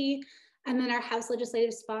Committee. And then our House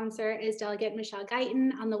legislative sponsor is Delegate Michelle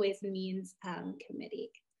Guyton on the Ways and Means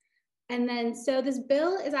Committee. And then, so this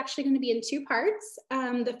bill is actually going to be in 2 parts.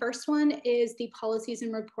 The first one is the policies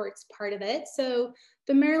and reports part of it. So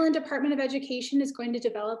the Maryland Department of Education is going to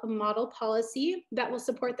develop a model policy that will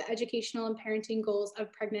support the educational and parenting goals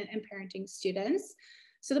of pregnant and parenting students.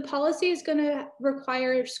 So the policy is going to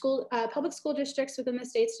require public school districts within the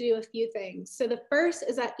states to do a few things. So the first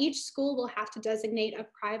is that each school will have to designate a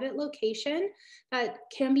private location that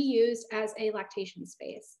can be used as a lactation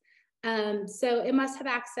space. So it must have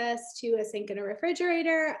access to a sink and a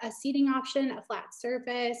refrigerator, a seating option, a flat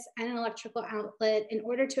surface, and an electrical outlet in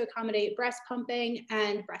order to accommodate breast pumping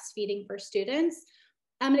and breastfeeding for students.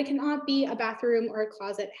 And it cannot be a bathroom or a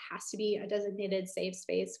closet. It has to be a designated safe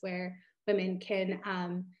space where women can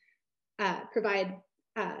provide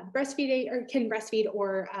breastfeeding or can breastfeed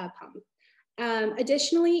or pump.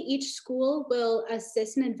 Additionally, each school will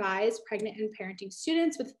assist and advise pregnant and parenting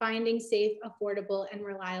students with finding safe, affordable, and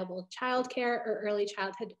reliable childcare or early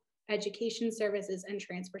childhood education services and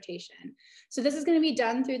transportation. So this is going to be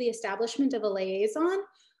done through the establishment of a liaison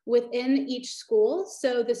within each school,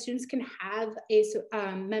 so the students can have a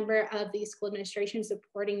member of the school administration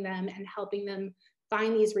supporting them and helping them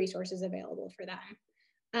find these resources available for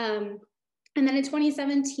them. And then in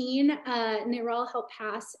 2017, NARAL helped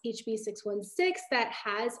pass HB 616 that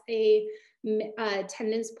has a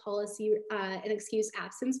attendance policy and excuse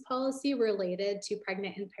absence policy related to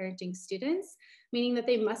pregnant and parenting students, meaning that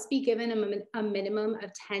they must be given a minimum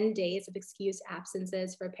of 10 days of excused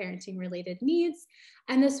absences for parenting related needs.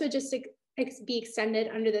 And this would just be extended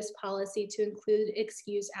under this policy to include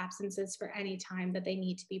excused absences for any time that they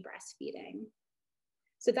need to be breastfeeding.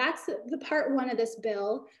 So that's the part one of this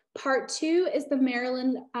bill. Part two is the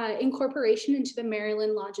Maryland incorporation into the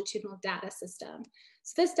Maryland longitudinal data system.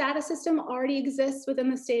 So this data system already exists within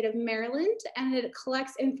the state of Maryland, and it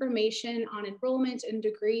collects information on enrollment and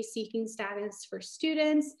degree seeking status for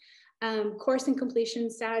students, course and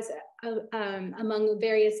completion status, among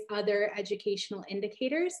various other educational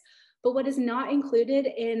indicators. But what is not included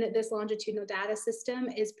in this longitudinal data system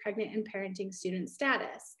is pregnant and parenting student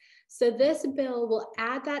status. So this bill will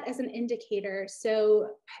add that as an indicator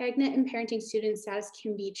so pregnant and parenting student status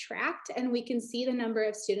can be tracked, and we can see the number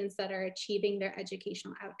of students that are achieving their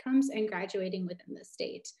educational outcomes and graduating within the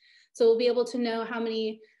state. So we'll be able to know how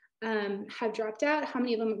many have dropped out, how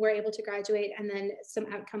many of them were able to graduate, and then some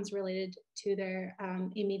outcomes related to their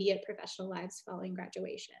immediate professional lives following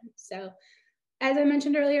graduation. So as I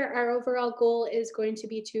mentioned earlier, our overall goal is going to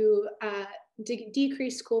be to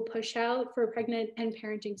decrease school push out for pregnant and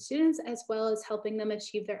parenting students, as well as helping them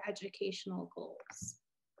achieve their educational goals.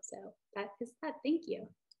 So that is that. Thank you.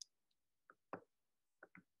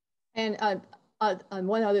 And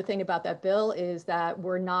one other thing about that bill is that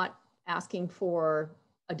we're not asking for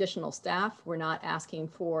additional staff. We're not asking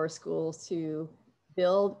for schools to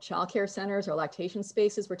build childcare centers or lactation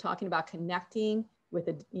spaces. We're talking about connecting with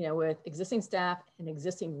with existing staff and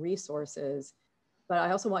existing resources. But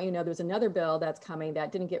I also want you to know there's another bill that's coming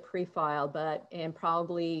that didn't get pre-filed, and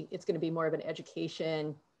probably it's going to be more of an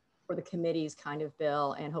education for the committees kind of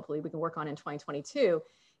bill, and hopefully we can work on in 2022,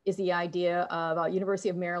 is the idea of University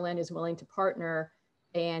of Maryland is willing to partner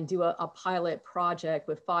and do a pilot project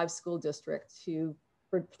with 5 school districts to,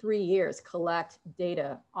 for 3 years, collect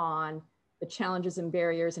data on the challenges and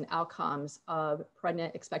barriers and outcomes of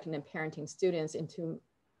pregnant, expectant, and parenting students, and to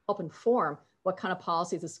help inform what kind of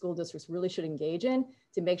policies the school districts really should engage in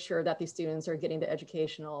to make sure that these students are getting the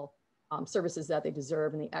educational services that they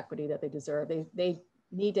deserve and the equity that they deserve. They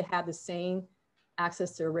need to have the same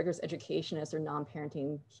access to a rigorous education as their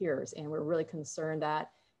non-parenting peers. And we're really concerned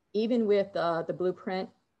that even with the blueprint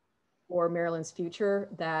for Maryland's future,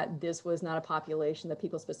 that this was not a population that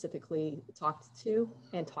people specifically talked to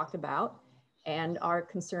and talked about. And our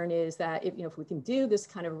concern is that if we can do this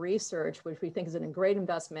kind of research, which we think is a great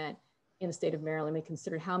investment in the state of Maryland, we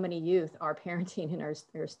consider how many youth are parenting in our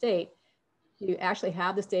state, to actually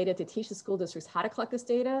have this data to teach the school districts how to collect this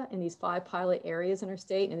data in these 5 pilot areas in our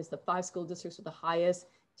state, and it's the 5 school districts with the highest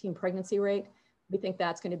teen pregnancy rate. We think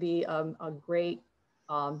that's going to be a great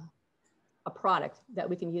a product that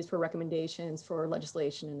we can use for recommendations for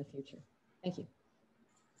legislation in the future. Thank you.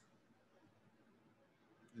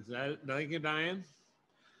 Thank you, Diane.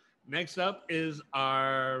 Next up is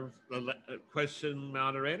our question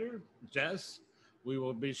moderator, Jess. We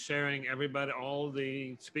will be sharing everybody, all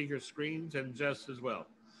the speaker screens, and Jess as well.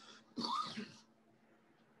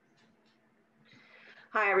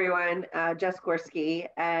 Hi, everyone. Jess Gorski,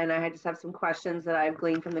 and I just have some questions that I've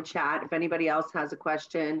gleaned from the chat. If anybody else has a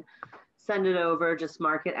question, send it over, just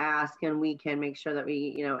mark it ask, and we can make sure that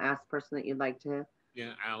we, ask the person that you'd like to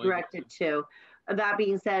direct it to. That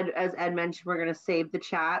being said, as Ed mentioned, we're going to save the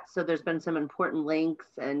chat. So there's been some important links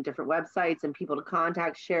and different websites and people to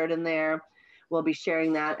contact shared in there. We'll be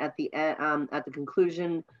sharing that at the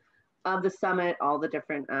conclusion of the summit, all the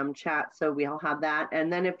different chats. So we'll have that.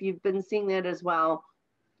 And then if you've been seeing that as well,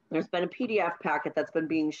 there's been a PDF packet that's been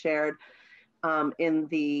being shared in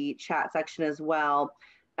the chat section as well.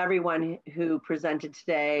 Everyone who presented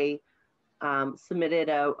today submitted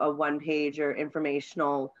a one-page or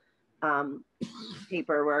informational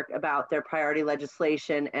paperwork about their priority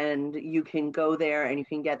legislation, and you can go there and you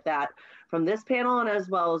can get that from this panel and as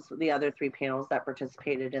well as the other 3 panels that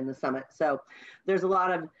participated in the summit. So there's a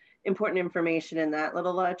lot of important information in that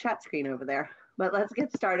little chat screen over there. But let's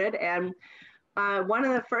get started. And one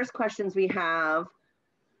of the first questions we have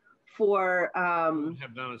for we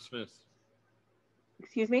have Donna Smith.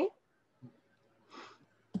 Excuse me?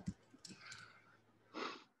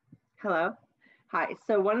 Hello. Hi.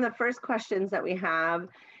 So one of the first questions that we have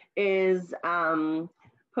is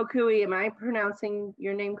Pokui. Am I pronouncing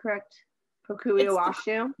your name correct? Pokui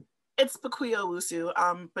Owashu? It's Pokui Owusu,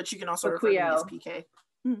 but you can also refer to me as PK.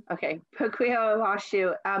 Okay, Pokui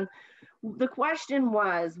Owashu. The question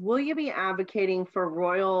was, will you be advocating for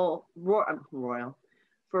rural broadband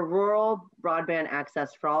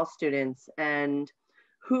access for all students? And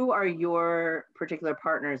who are your particular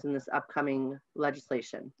partners in this upcoming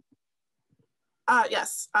legislation?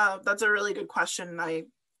 Yes, that's a really good question.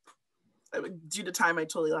 Due to time, I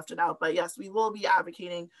totally left it out, but yes, we will be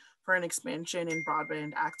advocating for an expansion in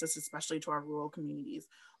broadband access, especially to our rural communities.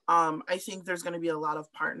 I think there's going to be a lot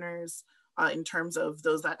of partners in terms of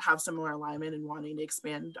those that have similar alignment and wanting to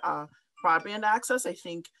expand broadband access. I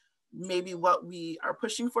think maybe what we are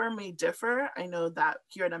pushing for may differ. I know that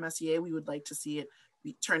here at MSEA, we would like to see it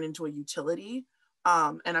turn into a utility.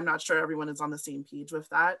 And I'm not sure everyone is on the same page with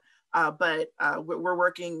that. But we're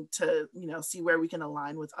working to, see where we can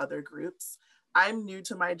align with other groups. I'm new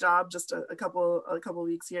to my job, just a couple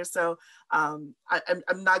weeks here, so I'm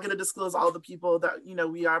not going to disclose all the people that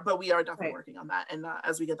we are, but we are definitely working on that. And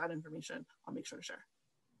as we get that information, I'll make sure to share.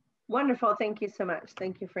 Wonderful, thank you so much.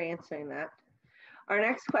 Thank you for answering that. Our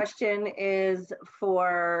next question is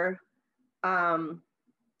for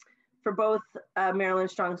both Maryland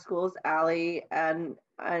Strong Schools, Allie and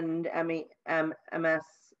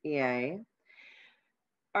MSEA.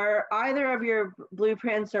 Are either of your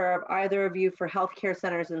blueprints or are either of you for healthcare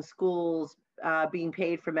centers and schools being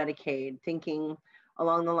paid for Medicaid, thinking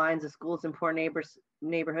along the lines of schools in poor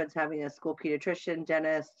neighborhoods having a school pediatrician,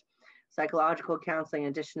 dentist, psychological counseling, in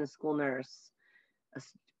addition to school nurse,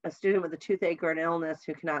 a student with a toothache or an illness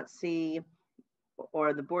who cannot see,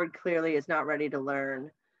 or the board clearly is not ready to learn,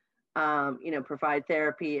 provide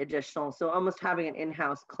therapy additional. So almost having an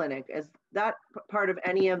in-house clinic. Is that part of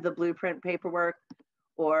any of the blueprint paperwork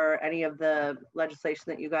or any of the legislation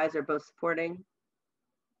that you guys are both supporting?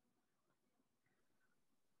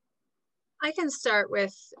 I can start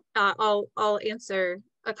with, I'll answer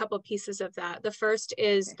a couple pieces of that. The first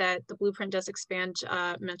is that the blueprint does expand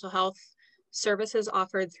mental health services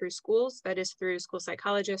offered through schools, that is through school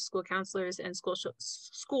psychologists, school counselors, and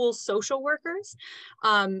school social workers.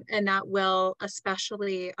 And that will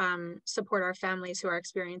especially support our families who are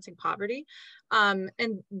experiencing poverty. And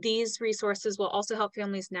these resources will also help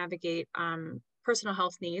families navigate personal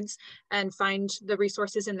health needs and find the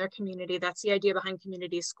resources in their community. That's the idea behind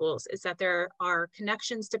community schools, is that there are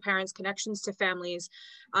connections to parents, connections to families,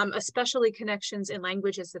 especially connections in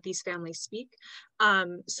languages that these families speak,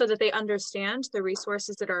 so that they understand the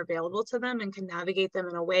resources that are available to them and can navigate them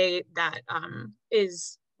in a way that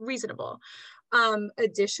is reasonable.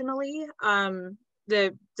 Additionally,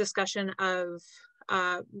 the discussion of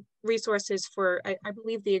resources for, I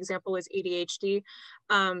believe the example was ADHD.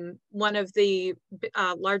 One of the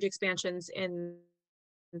large expansions in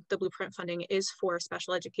the blueprint funding is for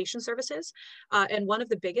special education services. And one of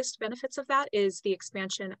the biggest benefits of that is the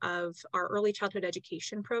expansion of our early childhood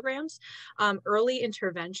education programs. Early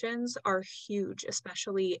interventions are huge,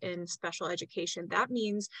 especially in special education. That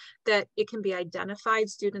means that it can be identified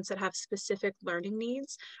students that have specific learning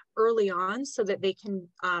needs early on so that they can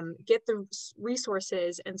get the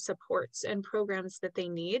resources and supports and programs that they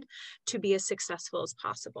need to be as successful as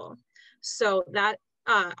possible. So that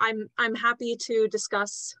I'm happy to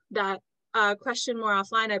discuss that question more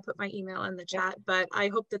offline. I put my email in the chat, but I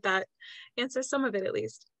hope that answers some of it at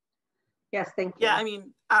least. Yes, thank you. Yeah, I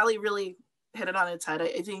mean, Ali really hit it on its head.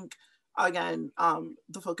 I think, again,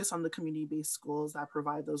 the focus on the community-based schools that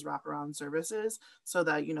provide those wraparound services so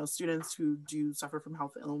that, students who do suffer from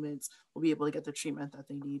health ailments will be able to get the treatment that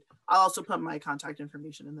they need. I'll also put my contact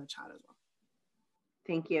information in the chat as well.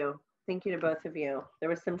 Thank you. Thank you to both of you. There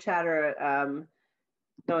was some chatter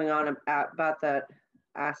going on about that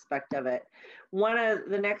aspect of it. One of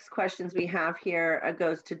the next questions we have here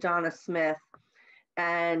goes to Donna Smith.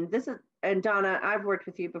 And Donna, I've worked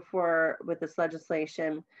with you before with this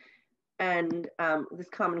legislation and this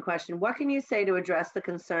common question: what can you say to address the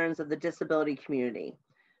concerns of the disability community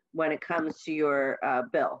when it comes to your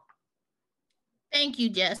bill? Thank you,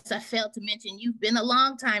 Jess. I failed to mention you've been a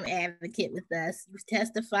longtime advocate with us. You've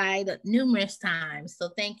testified numerous times, so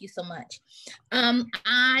thank you so much.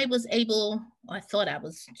 I thought I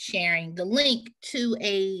was sharing the link to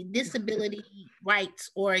a Disability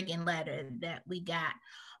Rights Oregon letter that we got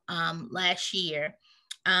last year,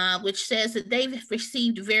 which says that they've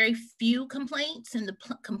received very few complaints, and the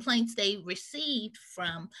complaints they received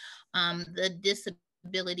from the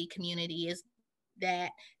disability community is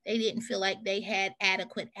that they didn't feel like they had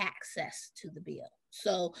adequate access to the bill.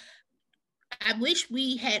 So I wish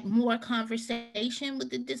we had more conversation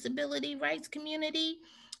with the disability rights community.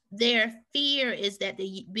 Their fear is that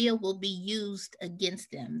the bill will be used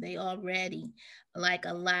against them. They already, like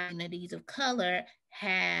a lot of communities of color,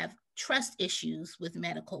 have trust issues with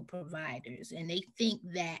medical providers, and they think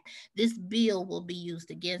that this bill will be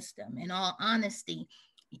used against them. In all honesty,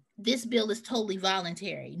 this bill is totally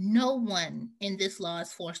voluntary. No one in this law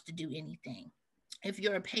is forced to do anything. If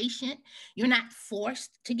you're a patient, you're not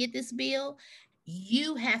forced to get this bill.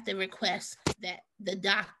 You have to request that the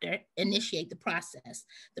doctor initiate the process.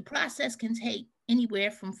 The process can take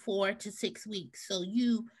anywhere from 4 to 6 weeks. So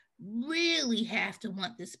you really have to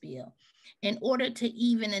want this bill. In order to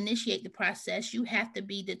even initiate the process, you have to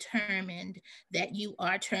be determined that you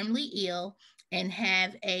are terminally ill and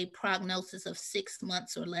have a prognosis of 6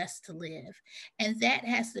 months or less to live. And that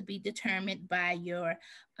has to be determined by your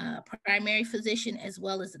primary physician as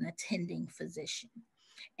well as an attending physician.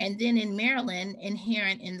 And then in Maryland,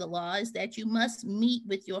 inherent in the law is that you must meet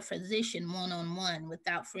with your physician one-on-one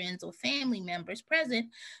without friends or family members present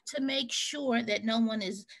to make sure that no one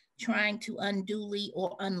is trying to unduly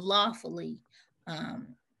or unlawfully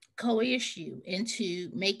coerce you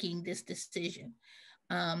into making this decision.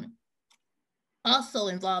 Also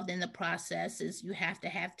involved in the process is you have to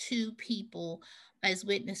have 2 people as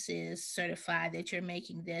witnesses certify that you're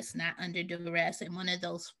making this not under duress, and one of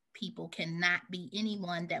those people cannot be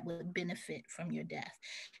anyone that would benefit from your death.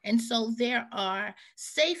 And so there are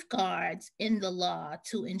safeguards in the law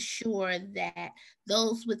to ensure that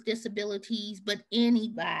those with disabilities, but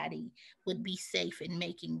anybody, would be safe in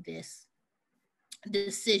making this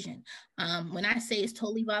decision. When I say it's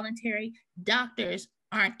totally voluntary, doctors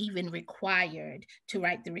aren't even required to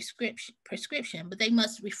write the prescription, but they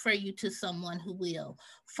must refer you to someone who will.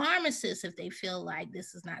 Pharmacists, if they feel like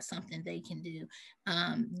this is not something they can do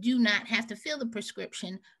not have to fill the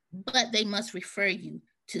prescription, but they must refer you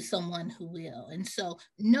to someone who will. And so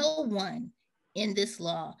no one in this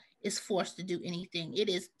law is forced to do anything. It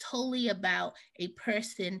is totally about a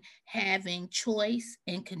person having choice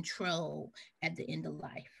and control at the end of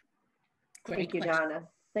life. Thank you, Donna.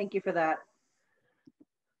 Thank you for that.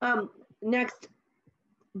 Next,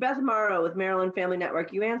 Beth Morrow with Maryland Family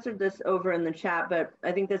Network. You answered this over in the chat, but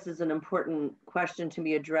I think this is an important question to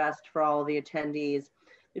be addressed for all the attendees.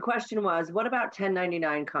 The question was, what about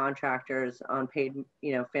 1099 contractors on paid,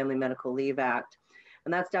 Family Medical Leave Act?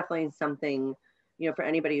 And that's definitely something, for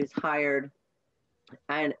anybody who's hired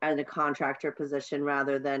and as a contractor position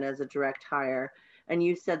rather than as a direct hire. And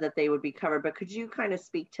you said that they would be covered, but could you kind of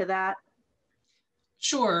speak to that?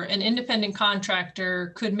 Sure. An independent contractor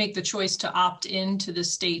could make the choice to opt into the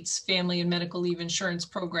state's family and medical leave insurance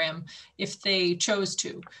program if they chose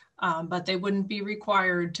to, but they wouldn't be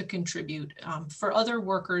required to contribute. For other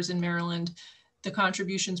workers in Maryland, the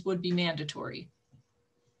contributions would be mandatory.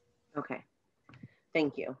 Okay,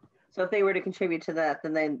 thank you. So if they were to contribute to that,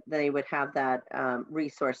 then they would have that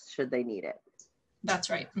resource should they need it. That's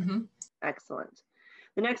right. Mm-hmm. Excellent.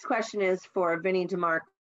 The next question is for Vinnie DeMarco.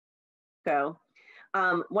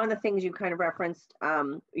 One of the things you kind of referenced,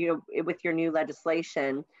 with your new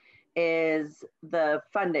legislation is the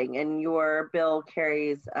funding, and your bill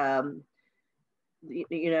carries,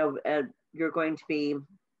 you're going to be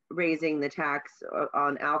raising the tax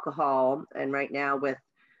on alcohol, and right now with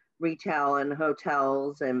retail and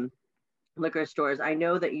hotels and liquor stores. I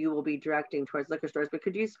know that you will be directing towards liquor stores, but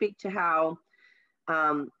could you speak to how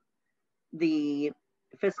the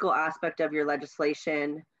fiscal aspect of your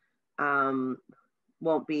legislation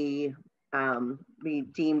won't be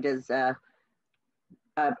deemed as a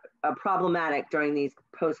problematic during these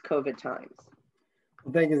post-COVID times?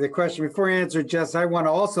 Well, thank you for the question. Before I answer, Jess, I want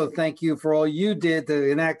to also thank you for all you did to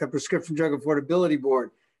enact the Prescription Drug Affordability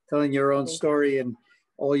Board, telling your own story and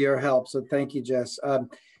all your help. So thank you, Jess.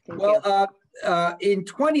 In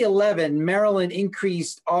 2011, Maryland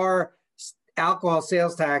increased our alcohol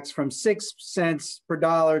sales tax from 6 cents per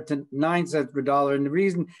dollar to 9 cents per dollar. And the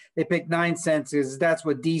reason they picked 9 cents is that's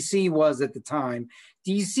what DC was at the time.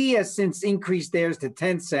 DC has since increased theirs to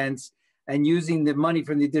 10 cents and using the money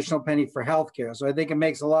from the additional penny for healthcare. So I think it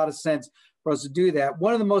makes a lot of sense for us to do that.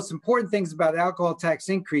 One of the most important things about alcohol tax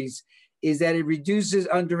increase is that it reduces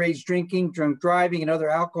underage drinking, drunk driving, and other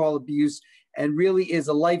alcohol abuse, and really is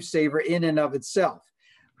a lifesaver in and of itself.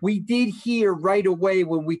 We did hear right away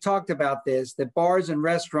when we talked about this that bars and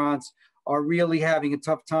restaurants are really having a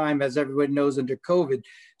tough time, as everyone knows, under COVID.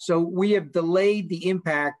 So we have delayed the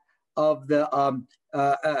impact of the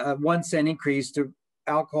 1 cent increase to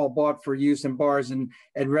alcohol bought for use in bars and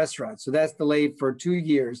restaurants. So that's delayed for 2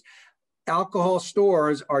 years. Alcohol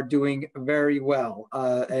stores are doing very well,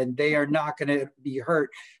 and they are not going to be hurt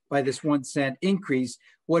by this 1 cent increase.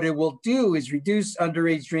 What it will do is reduce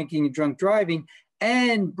underage drinking and drunk driving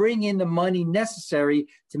and bring in the money necessary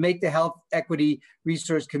to make the health equity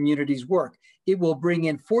resource communities work. It will bring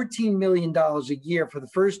in $14 million a year for the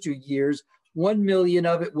first 2 years. 1 million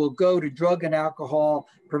of it will go to drug and alcohol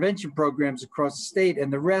prevention programs across the state,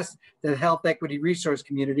 and the rest to health equity resource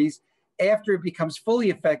communities. after it becomes fully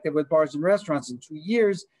effective with bars and restaurants in 2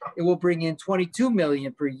 years, it will bring in 22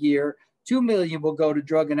 million per year. 2 million will go to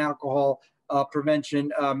drug and alcohol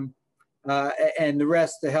prevention, and the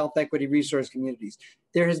rest to health equity resource communities.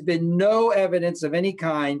 There has been no evidence of any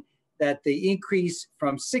kind that the increase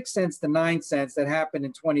from 6 cents to 9 cents that happened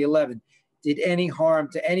in 2011 did any harm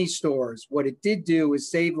to any stores. What it did do is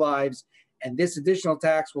save lives, and this additional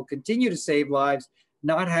tax will continue to save lives,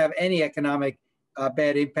 not have any economic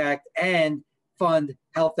bad impact, and fund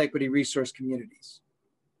health equity resource communities.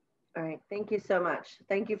 All right, thank you so much.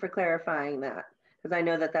 Thank you for clarifying that, because I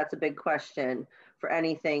know that that's a big question for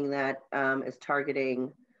anything that is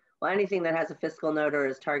targeting, well, anything that has a fiscal note or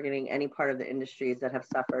is targeting any part of the industries that have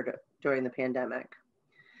suffered during the pandemic.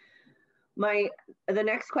 The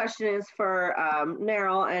next question is for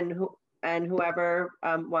Narol and whoever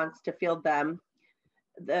wants to field them.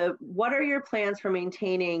 What are your plans for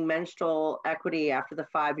maintaining menstrual equity after the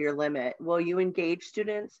 5-year limit? Will you engage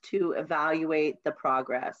students to evaluate the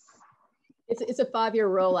progress? It's a 5-year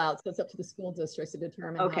rollout, so it's up to the school districts to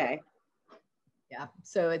determine. Okay. Yeah,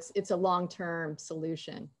 so it's a long-term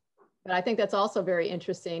solution. But I think that's also very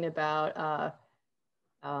interesting about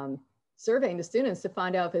surveying the students to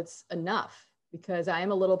find out if it's enough, because I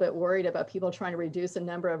am a little bit worried about people trying to reduce the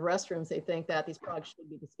number of restrooms they think that these products should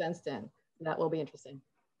be dispensed in. That will be interesting.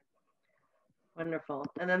 Wonderful.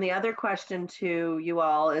 And then the other question to you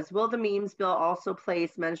all is, will the memes bill also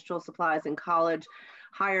place menstrual supplies in college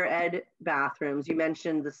higher ed bathrooms? You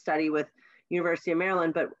mentioned the study with University of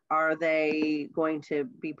Maryland, but are they going to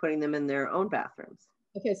be putting them in their own bathrooms?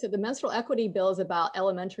 Okay, so the menstrual equity bill is about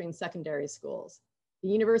elementary and secondary schools. The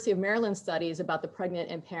University of Maryland study is about the pregnant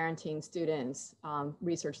and parenting students,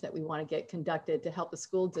 research that we want to get conducted to help the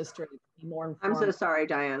school district be more informed. I'm so sorry,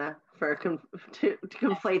 Diana, for to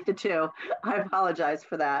conflate the two. I apologize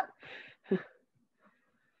for that.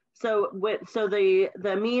 So the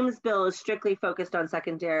memes bill is strictly focused on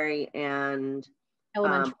secondary and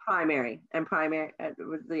primary.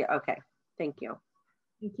 Okay, thank you.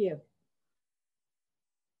 Thank you.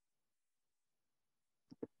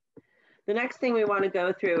 The next thing we want to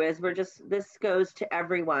go through is this goes to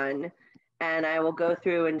everyone, and I will go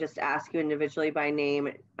through and just ask you individually by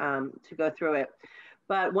name to go through it.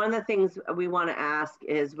 But one of the things we want to ask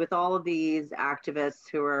is, with all of these activists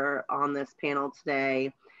who are on this panel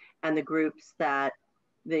today and the groups that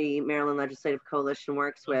the Maryland Legislative Coalition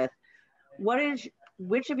works with,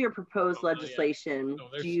 which of your proposed legislation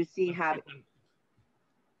do you see having?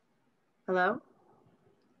 Hello?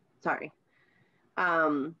 Sorry.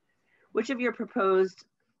 Which of your proposed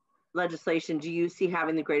legislation do you see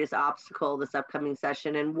having the greatest obstacle this upcoming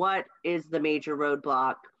session, and what is the major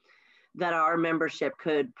roadblock that our membership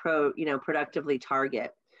could productively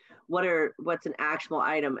target? What's an actionable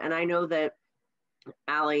item? And I know that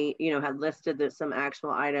Allie, had listed some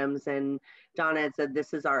actionable items, and Donna had said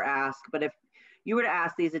this is our ask. But if you were to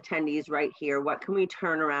ask these attendees right here, what can we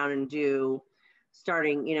turn around and do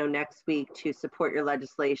starting next week to support your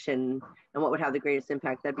legislation, and what would have the greatest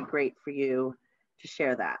impact? That'd be great for you to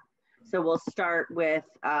share that. So we'll start with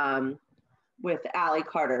Allie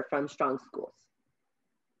Carter from Strong Schools.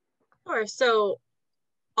 Sure. So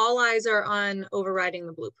all eyes are on overriding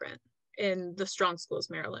the blueprint in the Strong Schools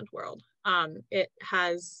Maryland world. It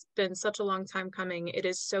has been such a long time coming. It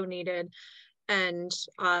is so needed. And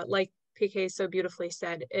like PK so beautifully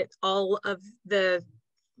said, it's all of the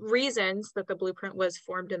reasons that the blueprint was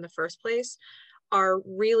formed in the first place are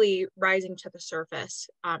really rising to the surface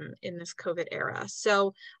in this COVID era.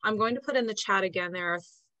 So I'm going to put in the chat again,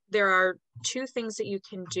 there are 2 things that you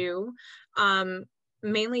can do.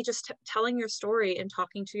 Mainly just telling your story and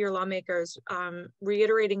talking to your lawmakers,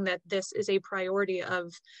 reiterating that this is a priority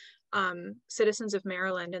of citizens of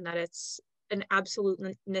Maryland and that it's an absolute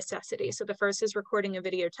necessity. So the first is recording a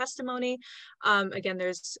video testimony. Again,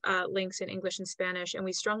 there's links in English and Spanish, and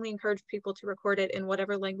we strongly encourage people to record it in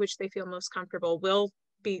whatever language they feel most comfortable. We'll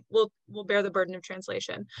bear the burden of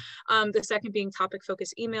translation. The second being topic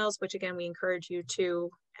focused emails, which again, we encourage you to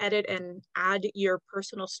edit and add your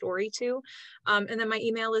personal story to. And then my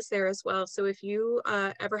email is there as well. So if you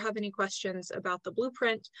ever have any questions about the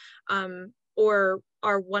blueprint or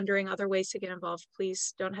are wondering other ways to get involved,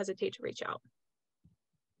 please don't hesitate to reach out.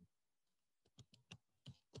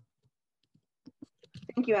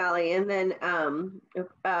 Thank you, Allie. And then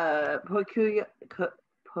Pokua,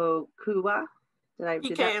 did I do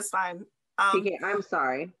that? PK is fine. PK, I'm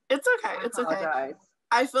sorry. It's okay. It's okay.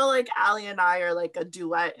 I feel like Allie and I are like a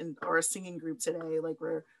duet or a singing group today. Like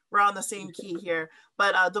we're on the same key here.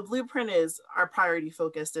 But the blueprint is our priority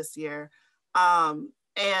focus this year.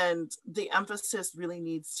 And the emphasis really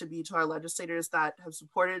needs to be to our legislators that have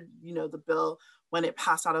supported, the bill when it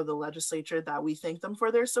passed out of the legislature, that we thank them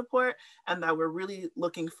for their support and that we're really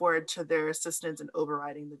looking forward to their assistance in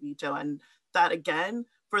overriding the veto. And that, again,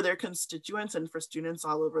 for their constituents and for students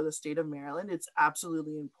all over the state of Maryland, it's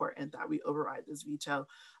absolutely important that we override this veto.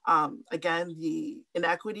 Again, the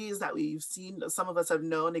inequities that we've seen, some of us have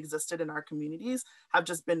known existed in our communities, have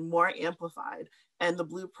just been more amplified, and the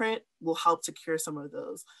blueprint will help to cure some of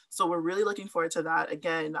those. So we're really looking forward to that.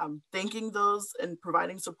 Again, thanking those and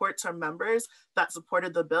providing support to our members that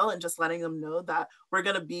supported the bill and just letting them know that we're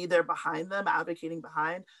going to be there behind them, advocating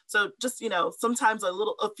behind. So just, sometimes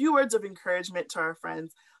a few words of encouragement to our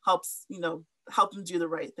friends helps, help them do the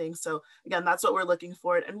right thing. So again, that's what we're looking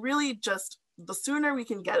for. And really just the sooner we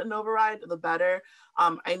can get an override, the better.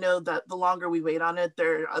 I know that the longer we wait on it,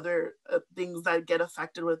 there are other things that get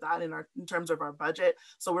affected with that in terms of our budget.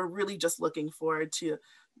 So we're really just looking forward to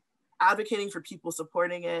advocating for people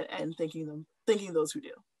supporting it and thanking those who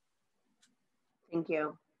do. Thank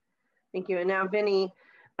you. Thank you. And now, Vinny,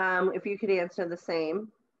 if you could answer the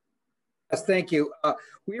same. Yes, thank you.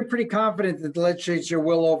 We're pretty confident that the legislature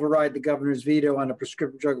will override the governor's veto on a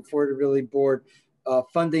prescription drug affordability board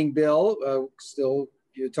funding bill. Still,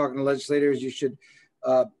 if you're talking to legislators, you should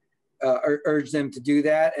urge them to do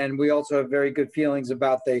that. And we also have very good feelings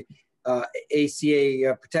about the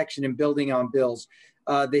ACA protection and building on bills.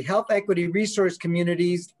 The health equity resource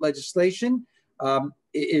communities legislation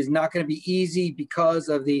is not going to be easy because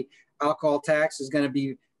of the alcohol tax is going to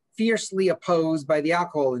be fiercely opposed by the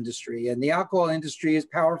alcohol industry. And the alcohol industry is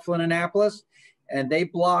powerful in Annapolis, and they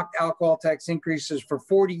blocked alcohol tax increases for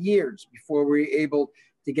 40 years before we were able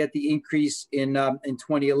to get the increase in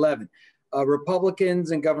 2011.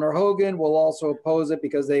 Republicans and Governor Hogan will also oppose it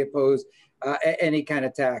because they oppose any kind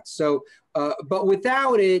of tax. So, but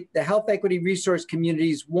without it, the health equity resource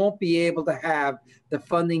communities won't be able to have the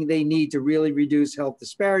funding they need to really reduce health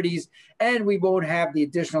disparities, and we won't have the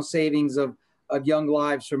additional savings of young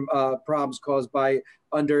lives from problems caused by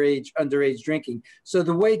underage drinking. So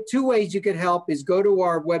two ways you could help is go to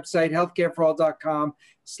our website,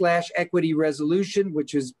 healthcareforall.com/equity resolution,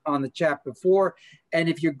 which is on the chat before. And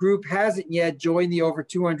if your group hasn't yet, join the over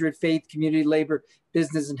 200 faith, community, labor,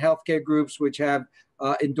 business, and healthcare groups which have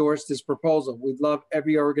endorsed this proposal. We'd love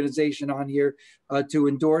every organization on here to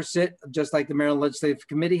endorse it, just like the Maryland Legislative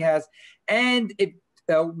Committee has. And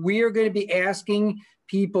we are going to be asking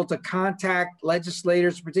people to contact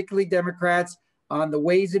legislators, particularly Democrats, on the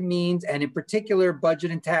Ways and Means, and in particular,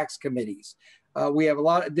 budget and tax committees. We have a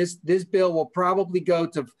lot of this bill will probably go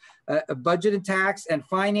to budget and tax and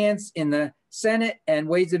finance in the Senate, and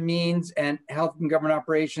Ways and Means and health and government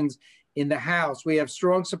operations in the House. We have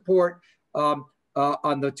strong support on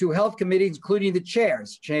the two health committees, including the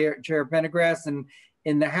chairs, Chair Pendergrass and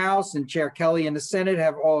in the House and Chair Kelly in the Senate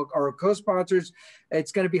have all our co-sponsors.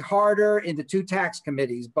 It's going to be harder in the two tax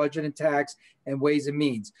committees, budget and tax and Ways and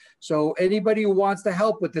Means. So anybody who wants to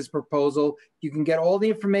help with this proposal, you can get all the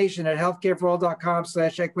information at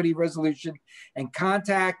healthcareforall.com/equity resolution and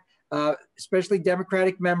contact especially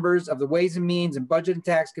Democratic members of the Ways and Means and Budget and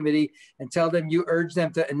Tax Committee and tell them you urge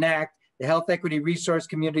them to enact the Health Equity Resource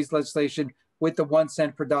Communities legislation with the 1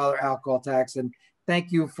 cent per dollar alcohol tax. And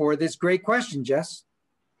thank you for this great question, Jess.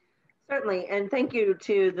 Certainly, and thank you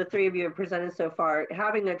to the three of you who have presented so far.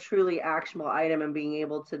 Having a truly actionable item and being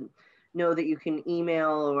able to know that you can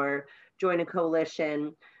email or join a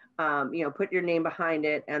coalition, put your name behind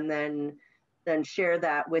it, and then share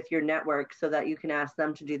that with your network so that you can ask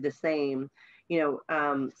them to do the same.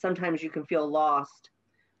 Sometimes you can feel lost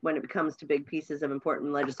when it comes to big pieces of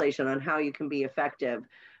important legislation on how you can be effective.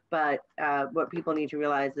 But what people need to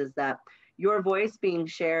realize is that your voice being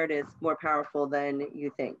shared is more powerful than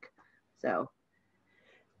you think. So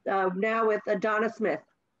now with Donna Smith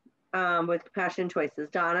with Compassion Choices.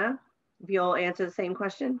 Donna, if you'll answer the same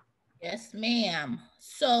question. Yes, ma'am.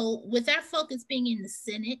 So with our focus being in the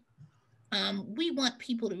Senate, we want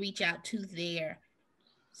people to reach out to their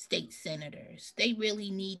state senators. They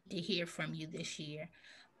really need to hear from you this year.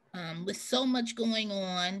 With so much going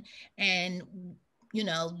on, and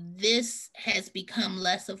this has become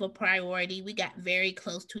less of a priority. We got very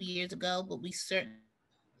close 2 years ago, but we certainly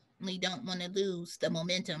don't want to lose the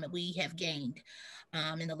momentum that we have gained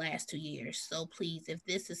in the last 2 years. So please, if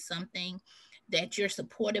this is something that you're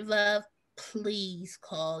supportive of, please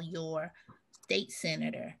call your state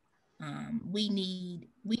senator. We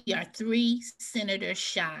are 3 senators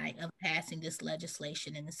shy of passing this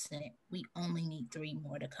legislation in the Senate. We only need 3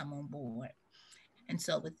 more to come on board. And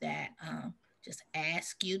so with that, just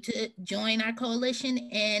ask you to join our coalition.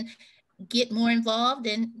 And get more involved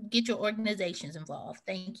and get your organizations involved.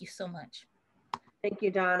 Thank you so much. Thank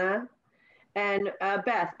you, Donna. And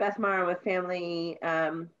Beth Mara with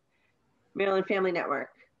Maryland Family Network.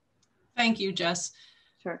 Thank you, Jess.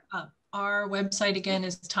 Sure. Our website again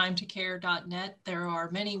is timetocare.net. There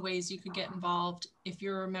are many ways you could get involved. If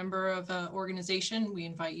you're a member of an organization, we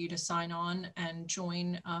invite you to sign on and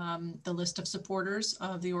join the list of supporters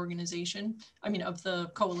of the organization, of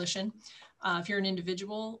the coalition. If you're an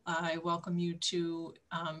individual, I welcome you to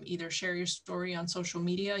either share your story on social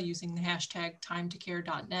media using the hashtag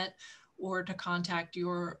timetocare.net, or to contact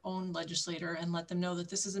your own legislator and let them know that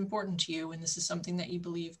this is important to you and this is something that you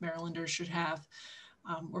believe Marylanders should have.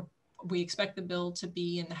 We expect the bill to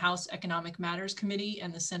be in the House Economic Matters Committee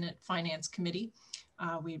and the Senate Finance Committee.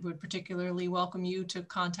 We would particularly welcome you to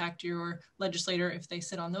contact your legislator if they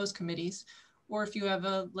sit on those committees, or if you have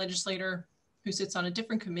a legislator who sits on a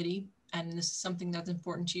different committee and this is something that's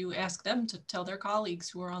important to you, ask them to tell their colleagues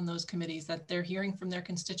who are on those committees that they're hearing from their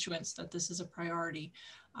constituents that this is a priority.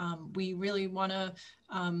 We really want to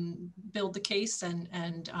build the case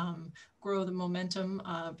and grow the momentum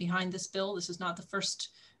behind this bill. This is not the first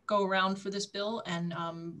go around for this bill, and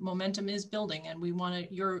momentum is building, and we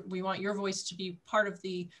want your voice to be part of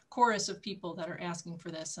the chorus of people that are asking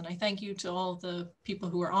for this. And I thank you to all the people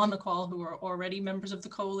who are on the call who are already members of the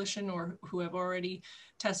coalition or who have already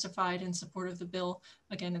testified in support of the bill.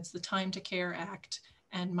 Again, it's the Time to Care Act,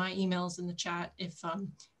 and my email's in the chat if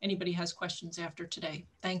anybody has questions after today.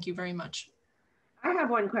 Thank you very much. I have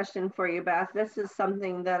one question for you, Beth. This is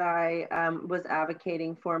something that I was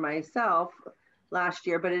advocating for myself last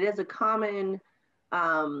year, but it is a common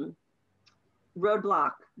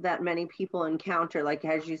roadblock that many people encounter. Like,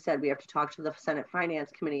 as you said, we have to talk to the Senate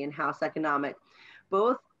Finance Committee and House Economic.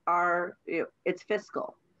 Both are, it's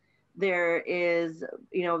fiscal. There is,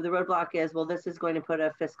 the roadblock is, well, this is going to put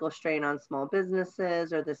a fiscal strain on small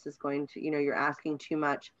businesses, or this is going to, you're asking too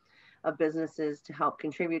much of businesses to help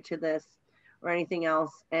contribute to this or anything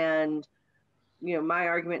else. And, my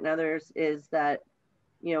argument and others is that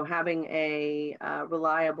having a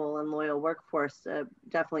reliable and loyal workforce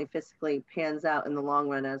definitely fiscally pans out in the long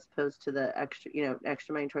run, as opposed to the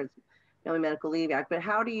extra money towards Family Medical Leave Act. But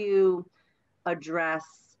how do you address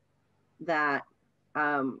that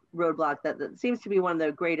roadblock that seems to be one of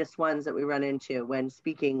the greatest ones that we run into when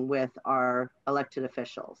speaking with our elected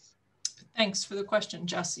officials? Thanks for the question,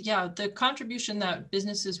 Jess. Yeah, the contribution that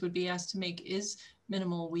businesses would be asked to make is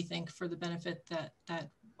minimal, we think, for the benefit that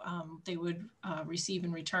they would receive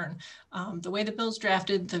in return. The way the bill's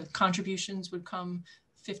drafted, the contributions would come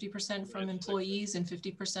 50% from employees and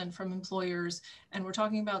 50% from employers. And we're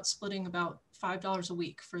talking about splitting about $5 a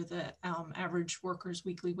week for the average worker's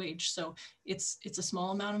weekly wage. So it's a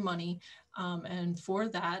small amount of money. And for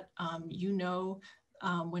that,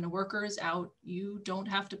 when a worker is out, you don't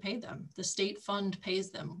have to pay them. The state fund pays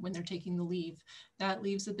them when they're taking the leave. That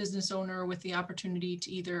leaves the business owner with the opportunity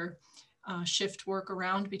to either shift work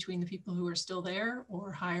around between the people who are still there,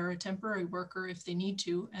 or hire a temporary worker if they need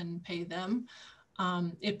to and pay them.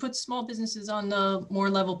 It puts small businesses on the more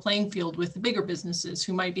level playing field with the bigger businesses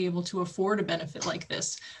who might be able to afford a benefit like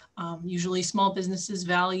this. Usually small businesses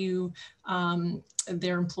value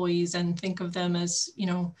their employees and think of them as,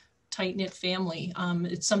 tight-knit family.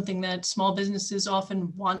 It's something that small businesses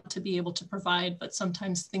often want to be able to provide, but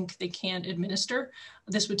sometimes think they can't administer.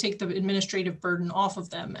 This would take the administrative burden off of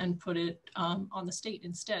them and put it on the state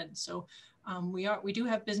instead. So we do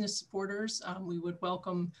have business supporters. We would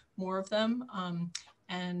welcome more of them.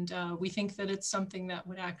 And we think that it's something that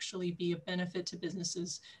would actually be a benefit to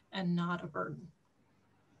businesses and not a burden.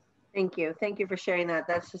 Thank you. Thank you for sharing that.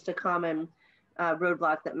 That's just a common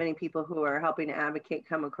roadblock that many people who are helping to advocate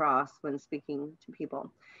come across when speaking to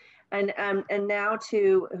people. And now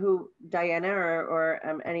to Diana or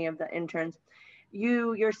any of the interns,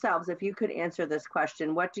 you yourselves, if you could answer this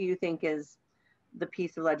question, what do you think is the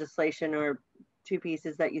piece of legislation or two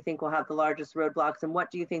pieces that you think will have the largest roadblocks, and what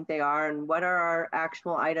do you think they are, and what are our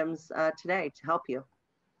actual items today to help you?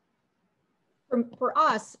 For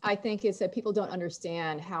us, I think it's that people don't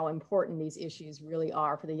understand how important these issues really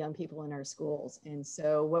are for the young people in our schools. And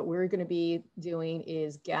so what we're going to be doing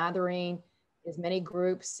is gathering as many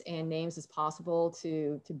groups and names as possible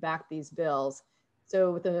to back these bills.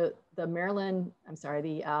 So with the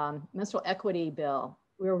menstrual equity bill,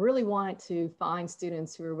 we really want to find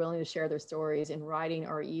students who are willing to share their stories in writing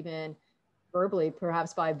or even verbally,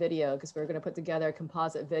 perhaps by video, because we're going to put together a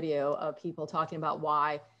composite video of people talking about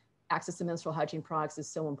why access to menstrual hygiene products is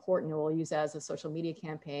so important. And we'll use that as a social media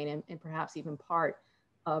campaign and perhaps even part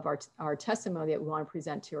of our testimony that we want to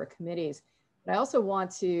present to our committees. But I also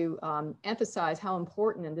want to emphasize how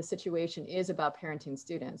important in this situation is about parenting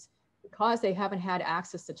students. Because they haven't had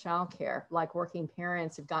access to childcare, like working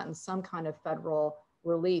parents have gotten some kind of federal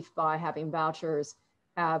relief by having vouchers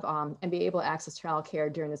and be able to access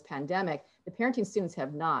childcare during this pandemic, the parenting students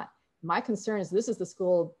have not. My concern is this is the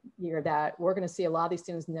school year that we're going to see a lot of these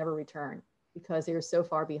students never return because they are so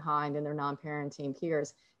far behind in their non-parenting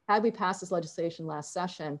peers. Had we passed this legislation last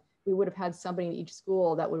session, we would have had somebody in each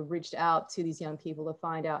school that would have reached out to these young people to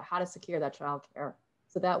find out how to secure that childcare.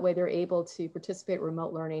 So that way they're able to participate in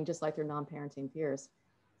remote learning just like their non-parenting peers.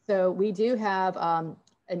 So we do have an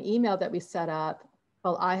email that we set up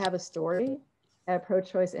called I Have a Story at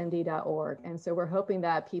prochoicemd.org. And so we're hoping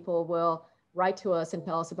that people will write to us and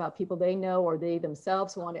tell us about people they know or they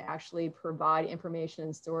themselves want to actually provide information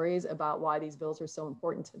and stories about why these bills are so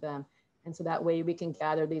important to them. And so that way we can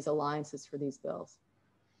gather these alliances for these bills.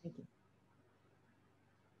 Thank you.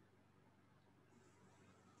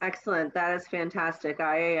 Excellent. That is fantastic.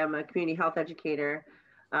 I am a community health educator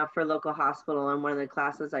for a local hospital, and one of the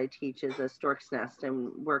classes I teach is a stork's nest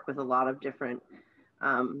and work with a lot of different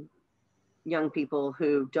young people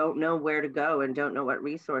who don't know where to go and don't know what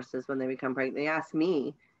resources when they become pregnant. They ask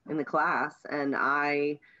me in the class, and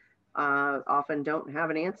I often don't have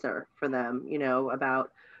an answer for them, you know,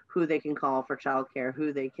 about who they can call for childcare,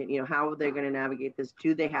 who they can, you know, how they're going to navigate this.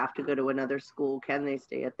 Do they have to go to another school? Can they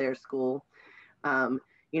stay at their school?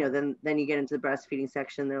 You know, then you get into the breastfeeding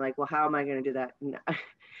section. They're like, well, how am I going to do that? No.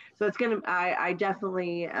 So it's going to, I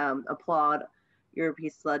definitely applaud your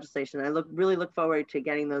piece of legislation. I really look forward to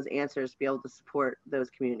getting those answers to be able to support those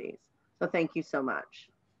communities. So thank you so much.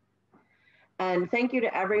 And thank you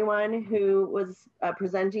to everyone who was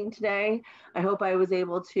presenting today. I hope I was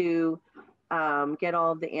able to get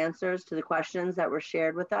all of the answers to the questions that were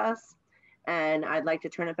shared with us. And I'd like to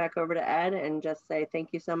turn it back over to Ed and just say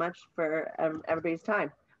thank you so much for everybody's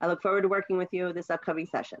time. I look forward to working with you this upcoming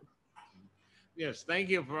session. Yes, thank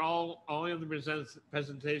you for all of the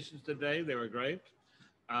presentations today. They were great.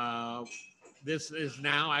 This is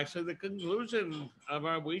now actually the conclusion of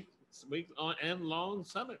our week-end long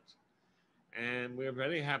summit. And we're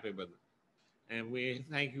very happy with it. And we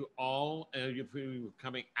thank you all for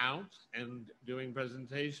coming out and doing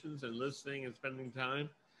presentations and listening and spending time.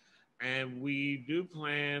 And we do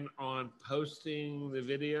plan on posting the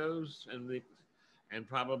videos and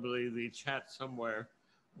probably the chat somewhere.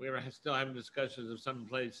 We're still having discussions of some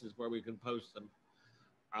places where we can post them.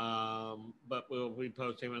 But we'll be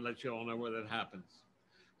posting and let you all know where that happens.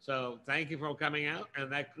 So thank you for coming out. And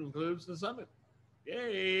that concludes the summit.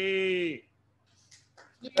 Yay!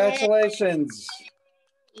 Congratulations.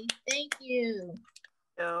 Thank you.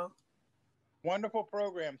 Yeah. Wonderful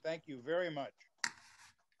program. Thank you very much.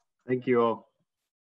 Thank you all.